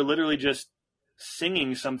like they were literally just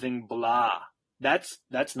singing something blah. That's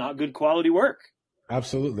not good quality work.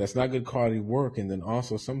 Absolutely. That's not good quality work. And then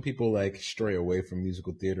also some people like stray away from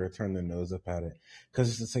musical theater, turn their nose up at it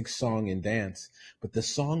because it's like song and dance. But the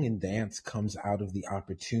song and dance comes out of the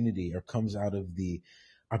opportunity, or comes out of the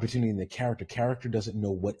opportunity in the character. Character doesn't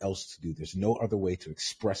know what else to do. There's no other way to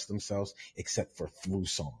express themselves except for through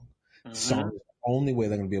song. Mm-hmm. Song is the only way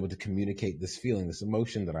they're going to be able to communicate this feeling, this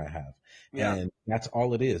emotion that I have. Yeah. And that's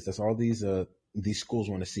all it is. That's all these schools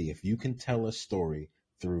want to see. If you can tell a story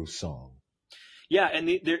through song. Yeah, and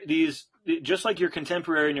these, just like your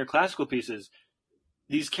contemporary and your classical pieces,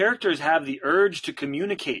 these characters have the urge to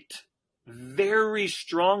communicate very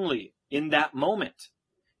strongly in that moment.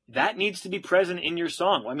 That needs to be present in your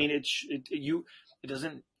song. I mean, it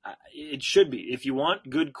should be. If you want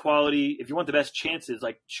good quality, if you want the best chances,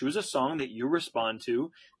 like choose a song that you respond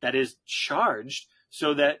to that is charged,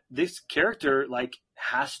 so that this character like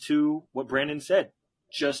has to, what Brandon said,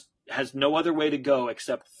 just has no other way to go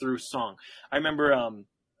except through song. I remember, and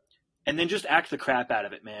then just act the crap out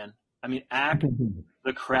of it, man. I mean, act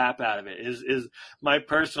the crap out of it is my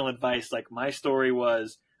personal advice. Like my story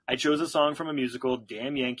was, I chose a song from a musical,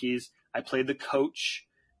 Damn Yankees. I played the coach,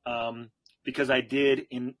 because I did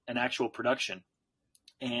in an actual production.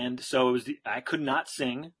 And so it was I could not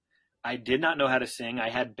sing. I did not know how to sing. I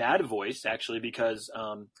had bad voice, actually, because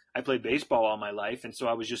I played baseball all my life. And so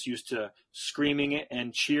I was just used to screaming it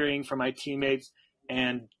and cheering for my teammates.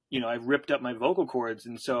 And, you know, I ripped up my vocal cords.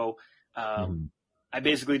 And so I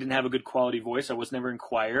basically didn't have a good quality voice. I was never in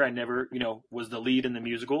choir. I never, you know, was the lead in the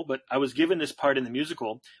musical. But I was given this part in the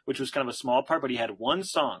musical, which was kind of a small part, but he had one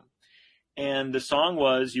song. And the song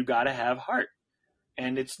was You Gotta Have Heart.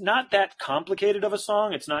 And it's not that complicated of a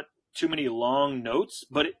song. It's not too many long notes,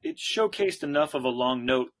 but it showcased enough of a long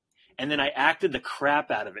note. And then I acted the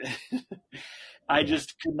crap out of it. I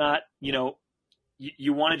just could not, you know,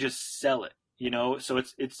 you want to just sell it, you know? So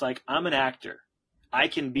it's like, I'm an actor. I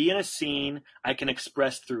can be in a scene. I can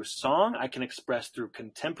express through song. I can express through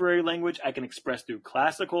contemporary language. I can express through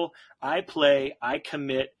classical. I play, I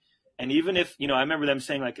commit. And even if, you know, I remember them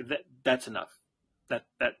saying like, that's enough. That,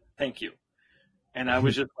 thank you. And I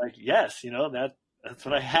was just like, yes, you know, that's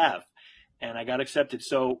what I have. And I got accepted.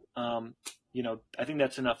 So, you know, I think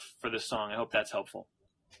that's enough for this song. I hope that's helpful.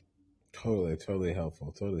 Totally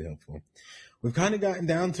helpful. We've kind of gotten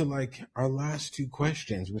down to like our last two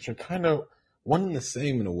questions, which are kind of one and the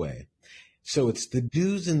same in a way. So it's the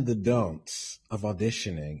do's and the don'ts of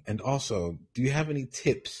auditioning. And also, do you have any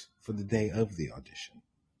tips for the day of the audition?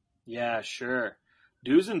 Yeah, sure.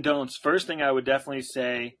 Do's and don'ts. First thing I would definitely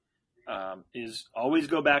say is always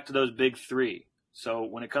go back to those big three. So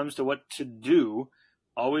when it comes to what to do,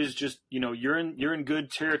 always just, you know, you're in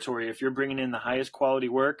good territory. If you're bringing in the highest quality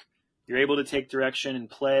work, you're able to take direction and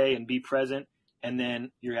play and be present, and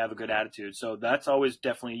then you have a good attitude. So that's always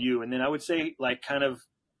definitely you. And then I would say like kind of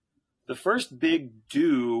the first big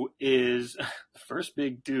do is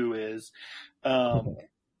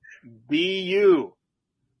be you.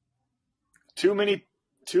 Too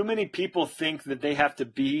many people think that they have to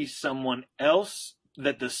be someone else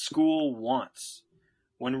that the school wants,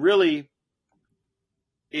 when really,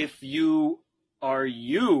 if you are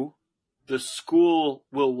you, the school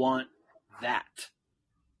will want that.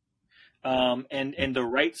 And the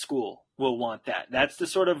right school will want that. That's the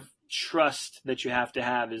sort of trust that you have to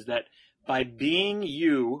have, is that by being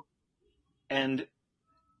you and,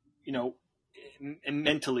 you know,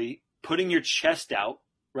 mentally putting your chest out,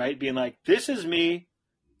 right? Being like, this is me,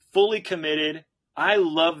 fully committed. I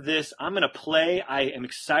love this. I'm going to play. I am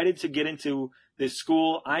excited to get into this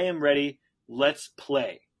school. I am ready. Let's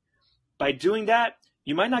play. By doing that,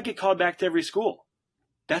 you might not get called back to every school.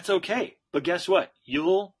 That's okay. But guess what?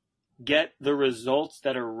 You'll get the results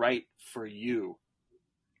that are right for you.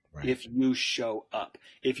 Right. If you show up.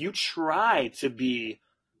 If you try to be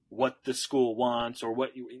what the school wants, or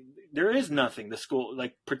there is nothing the school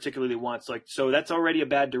like particularly wants. Like, so that's already a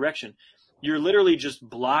bad direction. You're literally just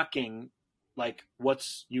blocking like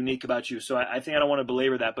what's unique about you. So I think I don't want to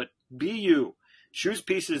belabor that, but be you. Choose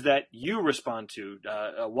pieces that you respond to.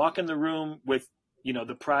 Walk in the room with, you know,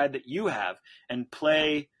 the pride that you have, and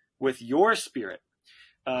play with your spirit.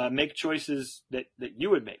 Make choices that you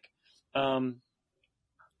would make.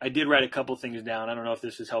 I did write a couple things down. I don't know if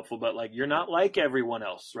this is helpful, but like, you're not like everyone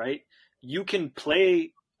else, right? You can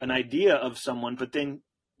play an idea of someone, but then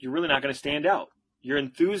you're really not going to stand out. Your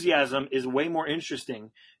enthusiasm is way more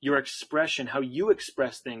interesting. Your expression, how you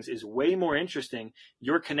express things, is way more interesting.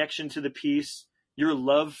 Your connection to the piece, your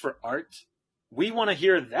love for art, we want to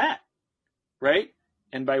hear that, right?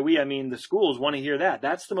 And by we, I mean the schools want to hear that.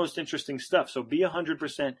 That's the most interesting stuff. So be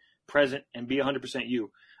 100% present and be 100%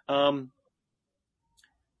 you.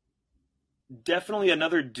 Definitely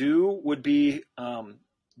another do would be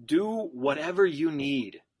do whatever you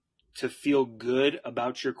need to feel good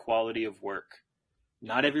about your quality of work.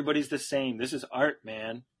 Not everybody's the same. This is art,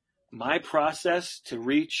 man. My process to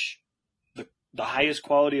reach the highest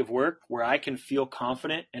quality of work where I can feel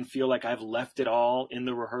confident and feel like I've left it all in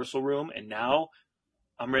the rehearsal room and now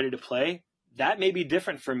I'm ready to play, that may be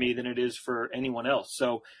different for me than it is for anyone else.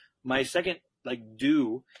 So my second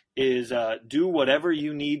do is do whatever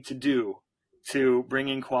you need to do to bring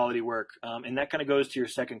in quality work. And that kind of goes to your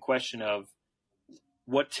second question of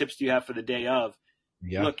what tips do you have for the day of?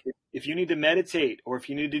 Yeah. Look, if you need to meditate, or if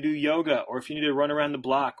you need to do yoga, or if you need to run around the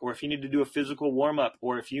block, or if you need to do a physical warm-up,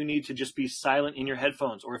 or if you need to just be silent in your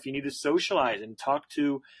headphones, or if you need to socialize and talk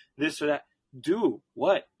to this or that, do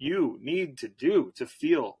what you need to do to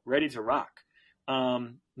feel ready to rock.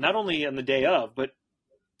 Not only on the day of, but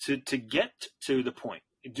to get to the point.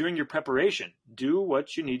 During your preparation, do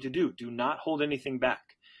what you need to do. Do not hold anything back.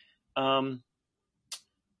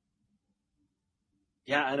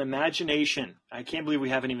 Yeah, an imagination. I can't believe we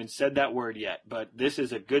haven't even said that word yet, but this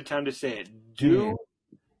is a good time to say it. Do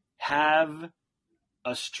have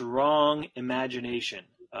a strong imagination.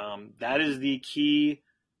 That is the key.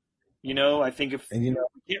 I think if we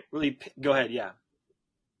can't really go ahead. Yeah.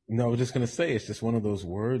 No, I was just going to say, it's just one of those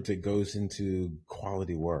words. It goes into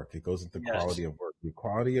quality work. It goes into quality of work. The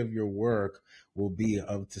quality of your work will be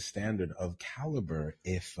of the standard of caliber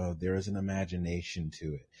if there is an imagination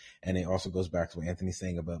to it. And it also goes back to what Anthony's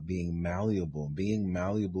saying about being malleable. Being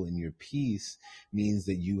malleable in your piece means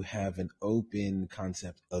that you have an open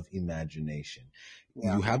concept of imagination.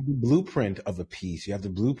 Yeah. You have the blueprint of a piece. You have the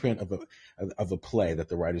blueprint of a play that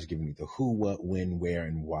the writer's giving you, the who, what, when, where,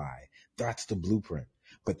 and why. That's the blueprint.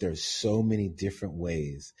 But there's so many different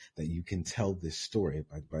ways that you can tell this story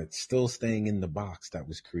by still staying in the box that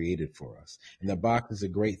was created for us. And the box is a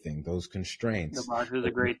great thing. Those constraints. The box is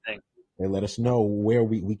a great thing. They let us know where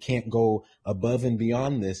we can't go above and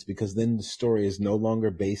beyond this, because then the story is no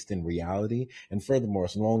longer based in reality. And furthermore,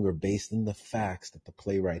 it's no longer based in the facts that the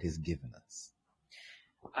playwright has given us.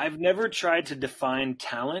 I've never tried to define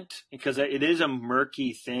talent because it is a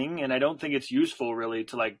murky thing, and I don't think it's useful really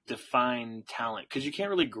to define talent, because you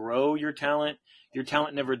can't really grow your talent. Your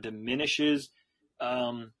talent never diminishes,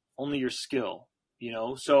 only your skill,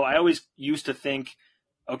 So I always used to think,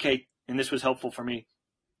 okay, and this was helpful for me.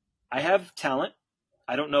 I have talent.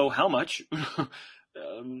 I don't know how much,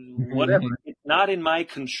 whatever. It's not in my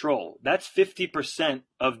control. That's 50%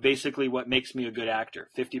 of basically what makes me a good actor.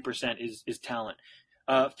 50% is talent.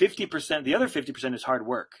 50%, the other 50% is hard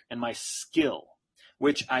work and my skill,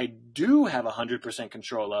 which I do have 100%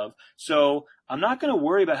 control of. So I'm not going to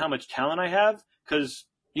worry about how much talent I have, because,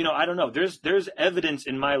 I don't know. There's evidence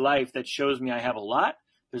in my life that shows me I have a lot.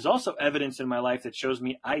 There's also evidence in my life that shows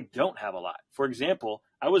me I don't have a lot. For example,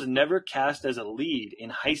 I was never cast as a lead in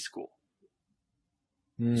high school.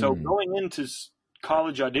 So going into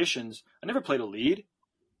college auditions, I never played a lead.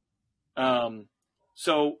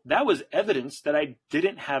 So that was evidence that I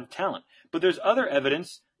didn't have talent. But there's other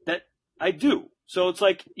evidence that I do. So it's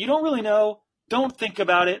you don't really know. Don't think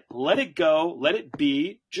about it. Let it go. Let it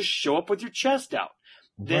be. Just show up with your chest out.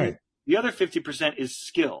 Then the other 50% is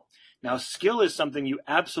skill. Now, skill is something you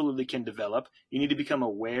absolutely can develop. You need to become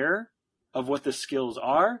aware of what the skills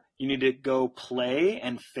are. You need to go play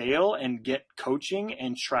and fail and get coaching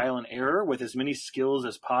and trial and error with as many skills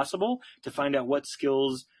as possible to find out what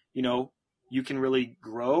skills, you can really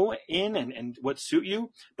grow in and what suit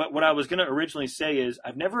you. But what I was going to originally say is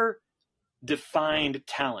I've never defined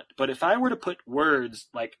talent. But if I were to put words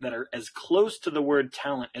that are as close to the word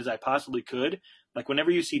talent as I possibly could,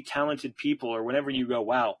 whenever you see talented people or whenever you go,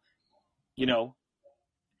 wow,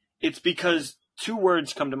 it's because two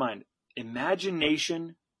words come to mind: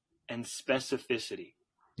 imagination and specificity.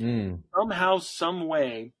 Somehow, some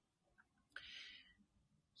way,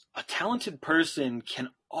 a talented person can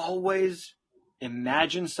always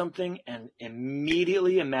imagine something and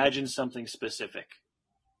immediately imagine something specific.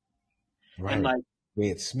 Right. And the way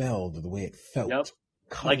it smelled, the way it felt,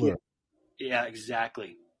 color. Yeah,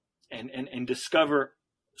 exactly. And discover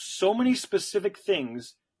so many specific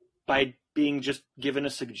things by being just given a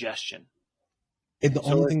suggestion. And the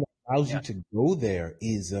only thing that allows you to go there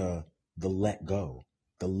is the let go.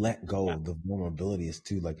 The let go of the vulnerability is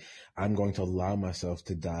to I'm going to allow myself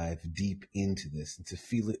to dive deep into this and to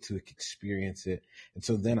feel it, to experience it. And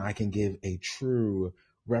so then I can give a true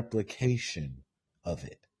replication of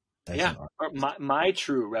it. as Yeah, an artist. or my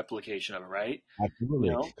true replication of it, right? You Absolutely.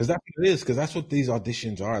 know, Because that's what it is. Because that's what these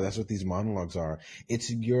auditions are. That's what these monologues are.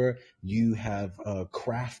 You have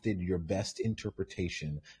crafted your best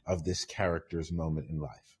interpretation of this character's moment in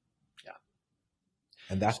life. yeah.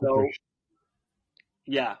 And that's what they're. So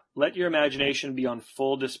yeah, let your imagination be on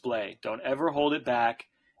full display. Don't ever hold it back.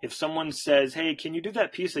 If someone says, "Hey, can you do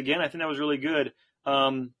that piece again? I think that was really good."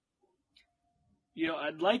 I'd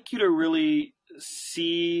like you to really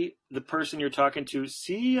see the person you're talking to,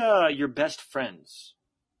 see your best friends.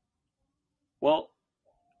 Well,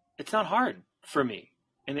 it's not hard for me,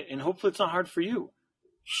 and hopefully it's not hard for you.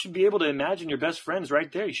 You should be able to imagine your best friends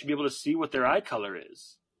right there. You should be able to see what their eye color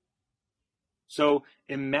is. So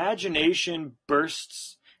imagination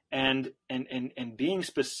bursts and being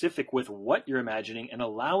specific with what you're imagining and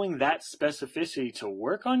allowing that specificity to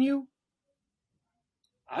work on you.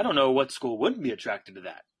 I don't know what school wouldn't be attracted to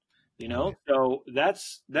that, So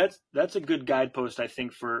that's a good guidepost, I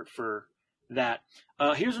think, for that.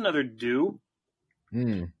 Here's another do.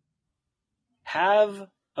 Have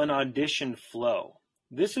an audition flow.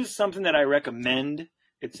 This is something that I recommend.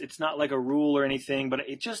 It's not like a rule or anything, but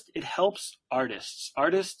it helps artists.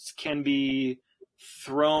 Artists can be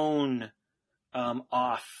thrown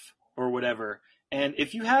off or whatever. And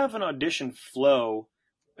if you have an audition flow,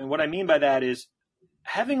 and what I mean by that is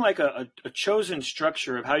having like a chosen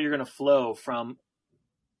structure of how you're going to flow from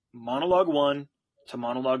monologue 1 to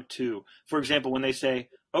monologue 2. For example, when they say,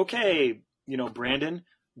 "Okay, Brandon,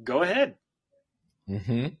 go ahead."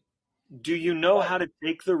 Mm-hmm. Do you know how to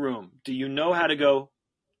take the room? Do you know how to go,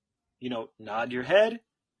 nod your head,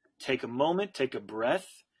 take a moment, take a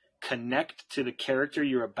breath, connect to the character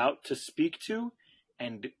you're about to speak to,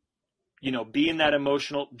 and be in that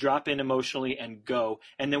emotional, drop in emotionally and go.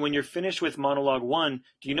 And then when you're finished with monologue 1,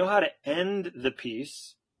 do you know how to end the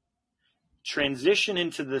piece, transition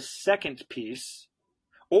into the second piece,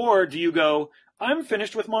 or do you go, "I'm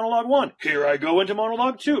finished with monologue 1. Here I go into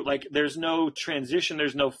monologue 2." Like there's no transition,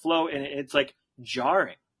 there's no flow, and it's like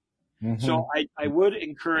jarring. Mm-hmm. So I would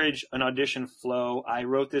encourage an audition flow. I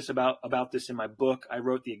wrote this about this in my book. I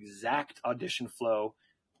wrote the exact audition flow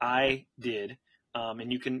I did.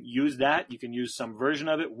 And you can use that. You can use some version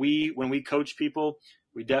of it. When we coach people,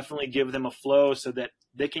 we definitely give them a flow so that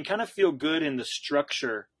they can kind of feel good in the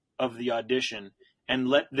structure of the audition and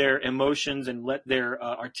let their emotions and let their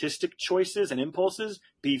artistic choices and impulses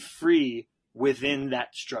be free within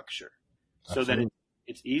that structure. Absolutely. So that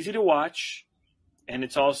it's easy to watch and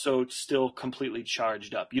it's also still completely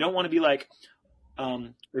charged up. You don't want to be like,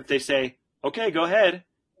 if they say, "Okay, go ahead,"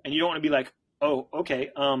 and you don't want to be like, "Oh,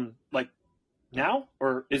 okay, like, now,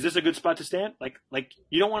 or is this a good spot to stand?" Like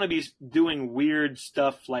you don't want to be doing weird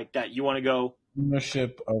stuff like that. You want to go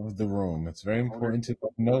ownership of the room. It's very important to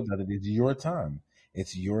know that it is your time.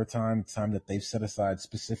 It's your time that they've set aside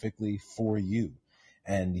specifically for you.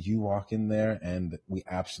 And you walk in there, and we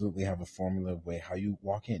absolutely have a formula of way how you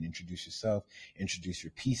walk in, introduce yourself, introduce your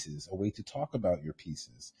pieces, a way to talk about your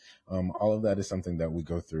pieces. All of that is something that we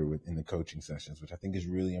go through in the coaching sessions, which I think is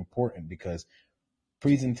really important because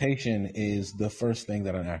presentation is the first thing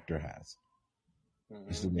that an actor has.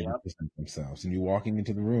 It's the way they present themselves. And you're walking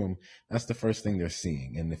into the room, that's the first thing they're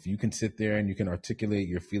seeing. And if you can sit there and you can articulate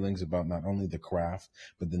your feelings about not only the craft,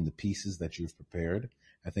 but then the pieces that you've prepared,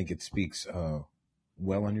 I think it speaks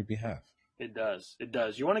well on your behalf. It does. It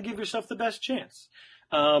does. You want to give yourself the best chance.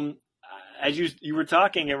 As you were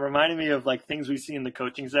talking, it reminded me of like things we see in the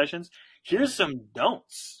coaching sessions. Here's some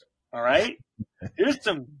don'ts. All right. Here's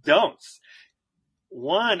some don'ts.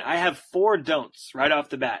 One, I have 4 don'ts right off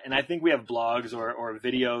the bat, and I think we have blogs or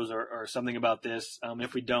videos or something about this.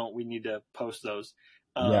 If we don't, we need to post those.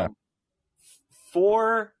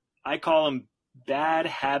 4, I call them bad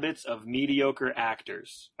habits of mediocre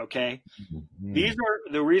actors. Okay, These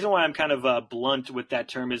are the reason why I'm kind of blunt with that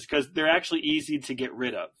term is because they're actually easy to get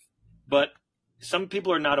rid of, but some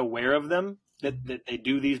people are not aware of them that they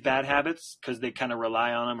do these bad habits because they kind of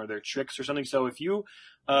rely on them or they're tricks or something. So if you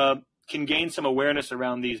can gain some awareness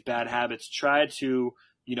around these bad habits, try to,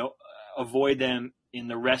 avoid them in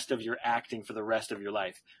the rest of your acting for the rest of your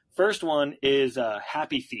life. First one is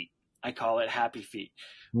happy feet. I call it happy feet,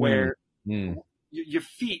 where your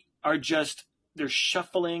feet are just, they're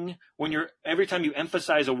shuffling every time you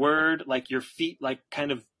emphasize a word, like your feet like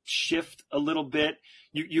kind of shift a little bit.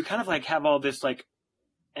 You kind of like have all this like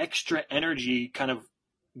extra energy kind of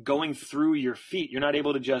going through your feet. You're not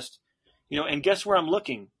able to just, and guess where I'm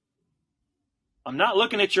looking? I'm not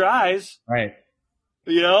looking at your eyes. Right.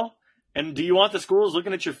 And do you want the schools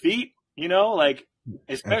looking at your feet? Like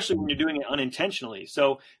especially when you're doing it unintentionally.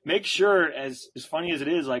 So make sure, as funny as it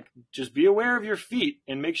is, like just be aware of your feet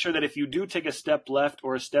and make sure that if you do take a step left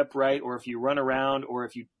or a step right, or if you run around, or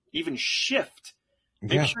if you even shift,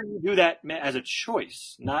 make sure you do that as a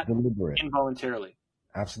choice, not deliberate, involuntarily.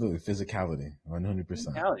 Absolutely. Physicality, 100%.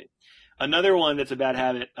 Physicality. Another one that's a bad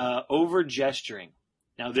habit, over gesturing.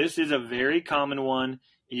 Now, this is a very common one,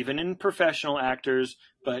 even in professional actors,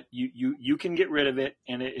 but you can get rid of it.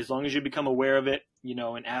 And as long as you become aware of it,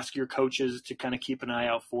 and ask your coaches to kind of keep an eye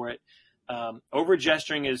out for it. Over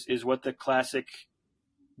gesturing is what the classic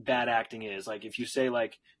bad acting is. Like if you say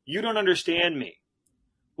like, you don't understand me.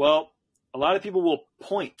 Well, a lot of people will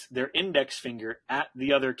point their index finger at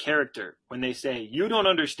the other character when they say, you don't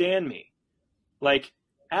understand me. Like,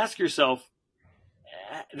 ask yourself,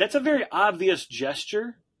 that's a very obvious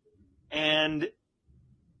gesture, and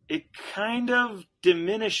it kind of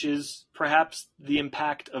diminishes perhaps the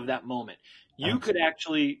impact of that moment. You could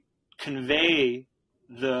actually convey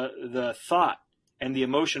the thought and the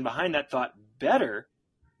emotion behind that thought better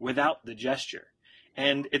without the gesture.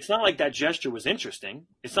 And it's not like that gesture was interesting.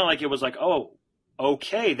 It's not like it was like, oh,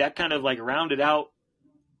 okay, that kind of like rounded out.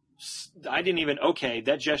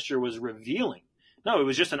 That gesture was revealing. No, it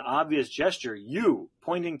was just an obvious gesture. You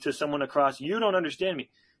pointing to someone across, you don't understand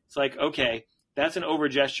me. It's like, okay, that's an over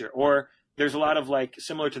gesture. Or there's a lot of like,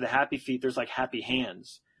 similar to the happy feet, there's like happy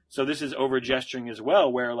hands. So this is over gesturing as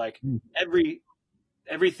well, where like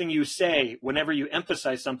everything you say, whenever you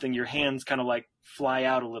emphasize something, your hands kind of like fly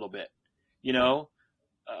out a little bit,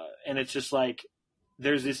 and it's just like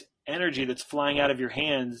there's this energy that's flying out of your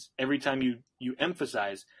hands every time you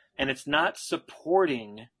emphasize, and it's not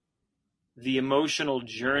supporting the emotional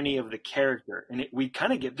journey of the character, and we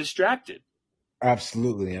kind of get distracted.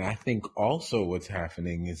 Absolutely. And I think also what's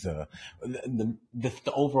happening is the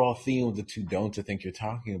overall theme of the two don'ts I think you're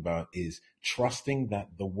talking about is trusting that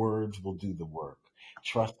the words will do the work.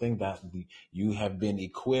 Trusting that you have been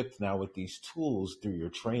equipped now with these tools through your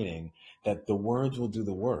training, that the words will do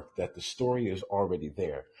the work, that the story is already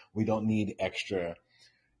there. We don't need extra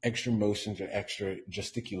motions or extra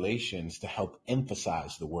gesticulations to help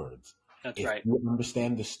emphasize the words. That's right. If you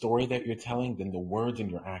understand the story that you're telling, then the words in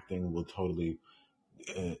your acting will totally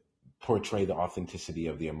portray the authenticity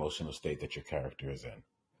of the emotional state that your character is in.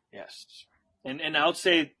 Yes. And I'll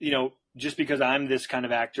say, just because I'm this kind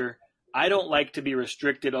of actor, I don't like to be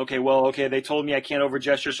restricted. Okay, they told me I can't over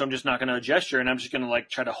gesture, so I'm just not going to gesture, and I'm just going to like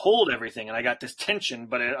try to hold everything, and I got this tension,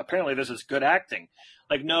 but apparently this is good acting.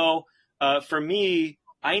 Like, no, for me,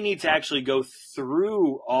 I need to actually go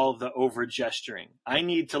through all the over gesturing. I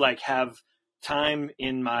need to like have time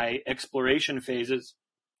in my exploration phases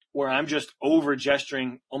where I'm just over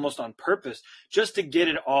gesturing almost on purpose just to get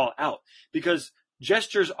it all out, because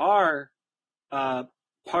gestures are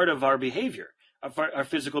part of our behavior, of our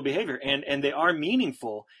physical behavior, and they are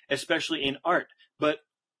meaningful, especially in art. But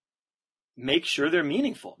make sure they're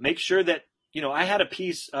meaningful. Make sure that, I had a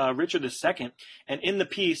piece, Richard II, and in the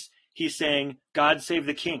piece, he's saying, God save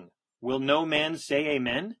the king. Will no man say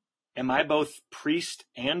amen? Am I both priest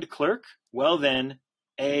and clerk? Well then,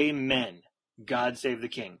 amen. God save the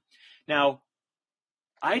king. Now,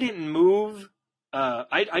 I didn't move.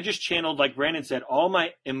 I just channeled, like Brandon said, all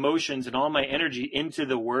my emotions and all my energy into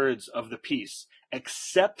the words of the piece,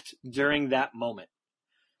 except during that moment.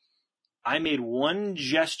 I made one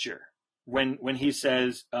gesture when he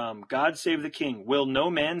says, God save the king. Will no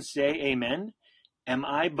man say amen? Am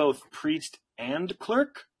I both priest and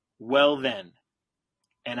clerk? Well then.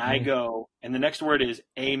 And I go, and the next word is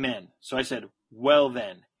amen. So I said, well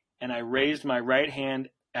then. And I raised my right hand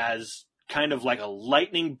as kind of like a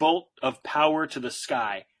lightning bolt of power to the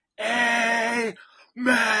sky. Amen.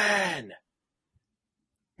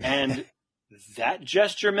 And that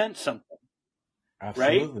gesture meant something.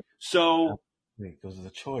 Absolutely. Right? So those are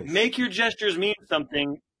the choice. Make your gestures mean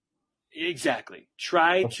something. Exactly.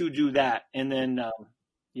 Try to do that, and then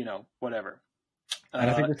whatever. And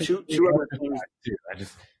I think two other things too.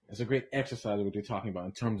 It's a great exercise what you're talking about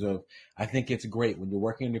in terms of. I think it's great when you're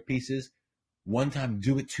working on your pieces. One time,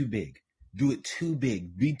 do it too big. Do it too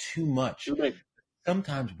big. Be too much. Too big.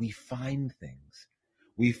 Sometimes we find things.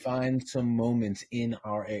 We find some moments in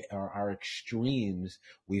our extremes.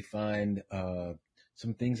 We find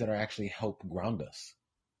some things that are actually help ground us.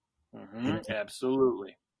 Mm-hmm.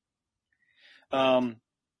 Absolutely.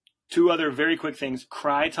 Two other very quick things: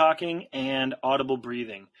 cry talking and audible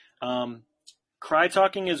breathing. Cry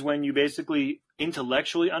talking is when you basically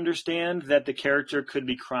intellectually understand that the character could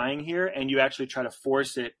be crying here, and you actually try to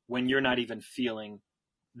force it when you're not even feeling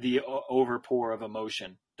the overpour of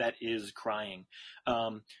emotion that is crying.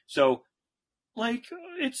 So like,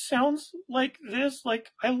 it sounds like this, like,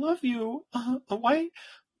 I love you. Why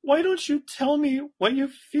don't you tell me what you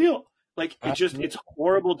feel? Like, it's Absolutely.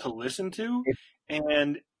 horrible to listen to. It,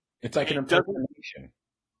 And it's like an it doesn't, impersonation.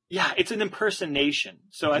 yeah, it's an impersonation.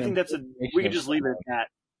 So It's I an think we impersonation could of just leave it someone. at that.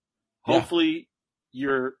 Yeah, Hopefully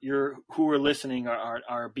who are listening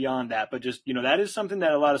are beyond that, but just, that is something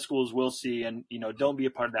that a lot of schools will see, and, don't be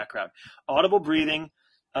a part of that crowd. Audible breathing.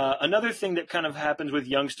 Another thing that kind of happens with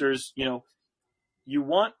youngsters, you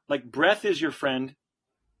want, like, breath is your friend.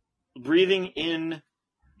 Breathing in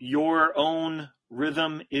your own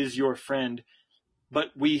rhythm is your friend.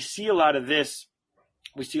 But we see a lot of this.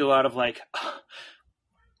 We see a lot of, like,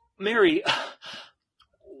 Mary,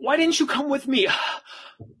 why didn't you come with me?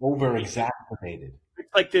 over exaggerated.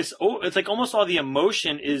 It's like this. Oh, it's like almost all the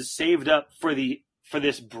emotion is saved up for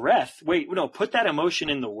this breath. Wait, no, put that emotion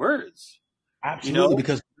in the words. Absolutely,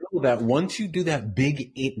 because you know that once you do that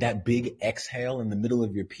big exhale in the middle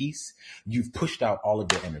of your piece, you've pushed out all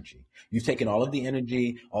of your energy. You've taken all of the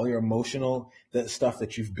energy, all your emotional the stuff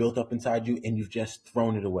that you've built up inside you, and you've just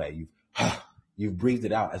thrown it away. You've breathed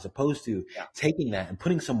it out, as opposed to taking that and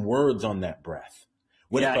putting some words on that breath.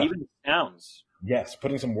 Even sounds. Yes,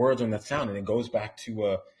 putting some words on that sound, and it goes back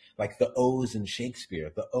to like the O's in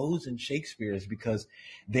Shakespeare. The O's in Shakespeare is because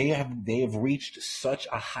they have reached such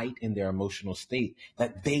a height in their emotional state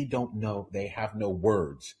that they don't know, they have no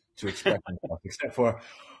words to express themselves except for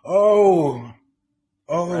oh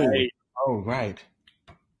Right. oh right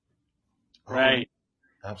Right.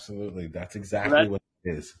 Absolutely, that's exactly what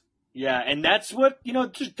it is. Yeah, and that's what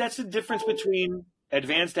that's the difference between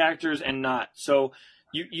advanced actors and not. So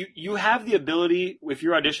you have the ability, if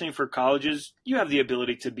you're auditioning for colleges, you have the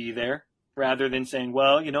ability to be there rather than saying,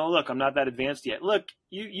 well, look, I'm not that advanced yet. Look,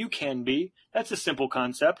 you can be. That's a simple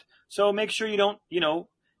concept. So make sure you don't,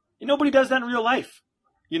 nobody does that in real life.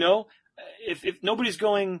 If nobody's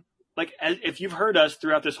going, like, if you've heard us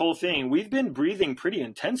throughout this whole thing, we've been breathing pretty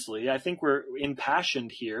intensely. I think we're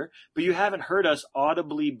impassioned here, but you haven't heard us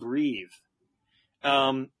audibly breathe.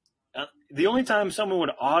 The only time someone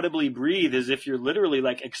would audibly breathe is if you're literally,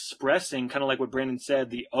 like, expressing, kind of like what Brandon said,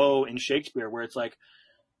 the O in Shakespeare, where it's like,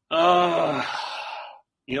 oh,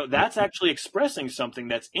 that's actually expressing something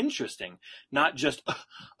that's interesting, not just,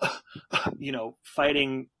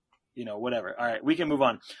 fighting, whatever. All right, we can move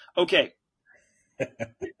on. Okay.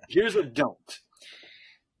 Here's what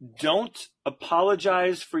don't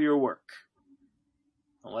apologize for your work.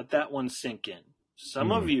 I'll let that one sink in.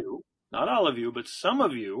 Some of you, not all of you, but some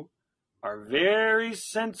of you are very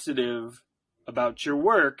sensitive about your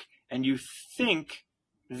work, and you think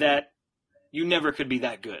that you never could be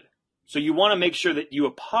that good. So you want to make sure that you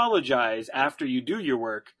apologize after you do your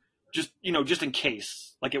work, just in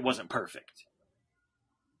case, like, it wasn't perfect.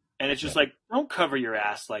 And it's just like, don't cover your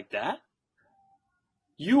ass like that.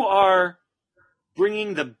 You are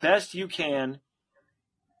bringing the best you can.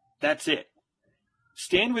 That's it.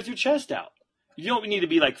 Stand with your chest out. You don't need to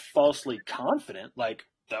be, like, falsely confident, like,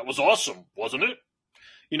 that was awesome, wasn't it?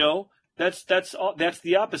 That's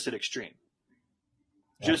the opposite extreme.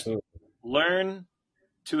 Just learn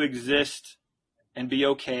to exist and be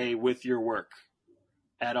okay with your work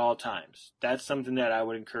at all times. That's something that I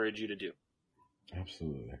would encourage you to do.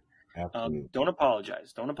 Absolutely. Don't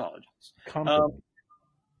apologize.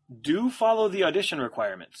 Do follow the audition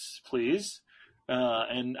requirements, please.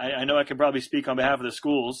 And I know I can probably speak on behalf of the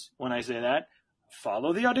schools when I say that.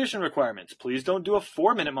 Follow the audition requirements. Please don't do a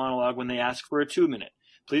 4-minute monologue when they ask for a 2-minute.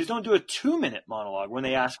 Please don't do a 2-minute monologue when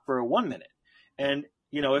they ask for a 1-minute. And,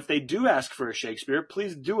 if they do ask for a Shakespeare,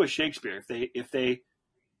 please do a Shakespeare. If they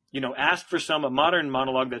ask for a modern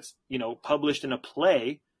monologue that's, published in a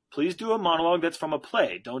play, please do a monologue that's from a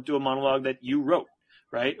play. Don't do a monologue that you wrote,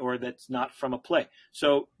 right? Or that's not from a play.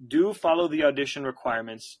 So do follow the audition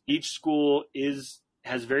requirements. Each school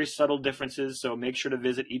has very subtle differences. So make sure to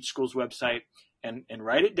visit each school's website and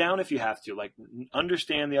write it down if you have to. Like,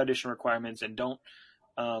 understand the audition requirements and don't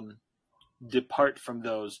depart from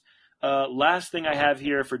those. Last thing I have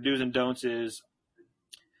here for do's and don'ts is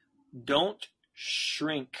don't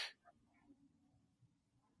shrink.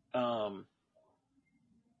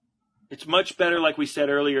 It's much better, like we said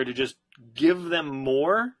earlier, to just give them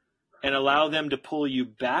more and allow them to pull you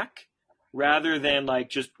back rather than, like,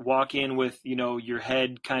 just walk in with, your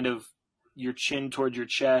head kind of, your chin toward your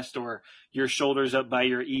chest or your shoulders up by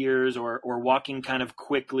your ears or walking kind of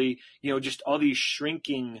quickly, just all these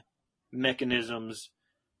shrinking mechanisms.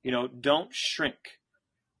 Don't shrink.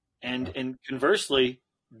 And conversely,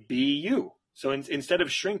 be you. So instead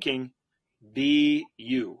of shrinking, be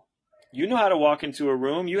you. You know how to walk into a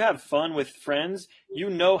room. You have fun with friends. You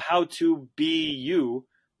know how to be you.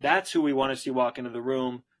 That's who we want to see walk into the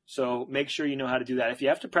room. So make sure you know how to do that. If you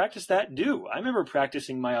have to practice that, do. I remember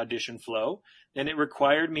practicing my audition flow, and it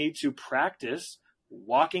required me to practice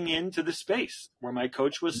walking into the space where my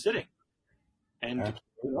coach was sitting. And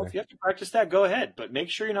if you have to practice that, go ahead. But make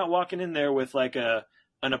sure you're not walking in there with like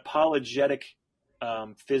an apologetic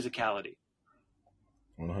physicality.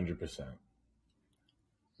 100%.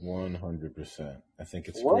 100%. I think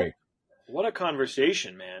it's great. What a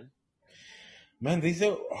conversation, man. Man, these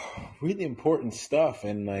are really important stuff.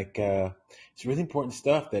 And like, it's really important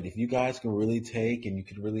stuff that if you guys can really take and you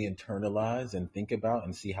can really internalize and think about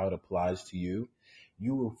and see how it applies to you,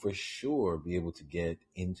 you will for sure be able to get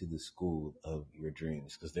into the school of your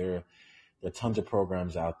dreams, because there are tons of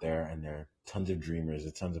programs out there, and there are tons of dreamers, there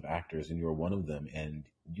are tons of actors, and you're one of them. And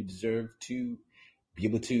you deserve to be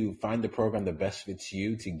able to find the program that best fits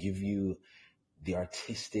you, to give you the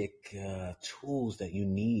artistic tools that you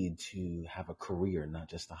need to have a career, not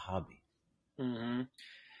just a hobby. Mm-hmm.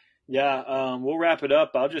 Yeah, we'll wrap it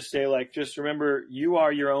up. I'll just say, like, just remember, you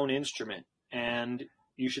are your own instrument, and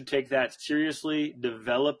you should take that seriously,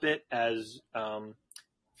 develop it as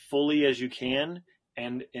fully as you can,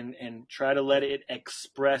 and try to let it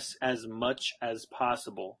express as much as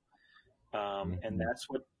possible. And that's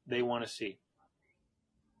what they want to see.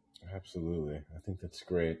 Absolutely. I think that's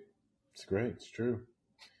great. It's great. It's true.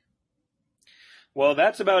 Well,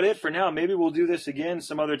 that's about it for now. Maybe we'll do this again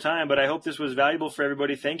some other time, but I hope this was valuable for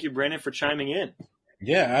everybody. Thank you, Brandon, for chiming in.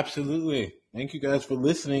 Yeah, absolutely. Thank you guys for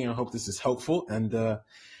listening. I hope this is helpful, and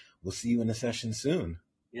we'll see you in a session soon.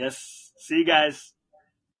 Yes. See you guys.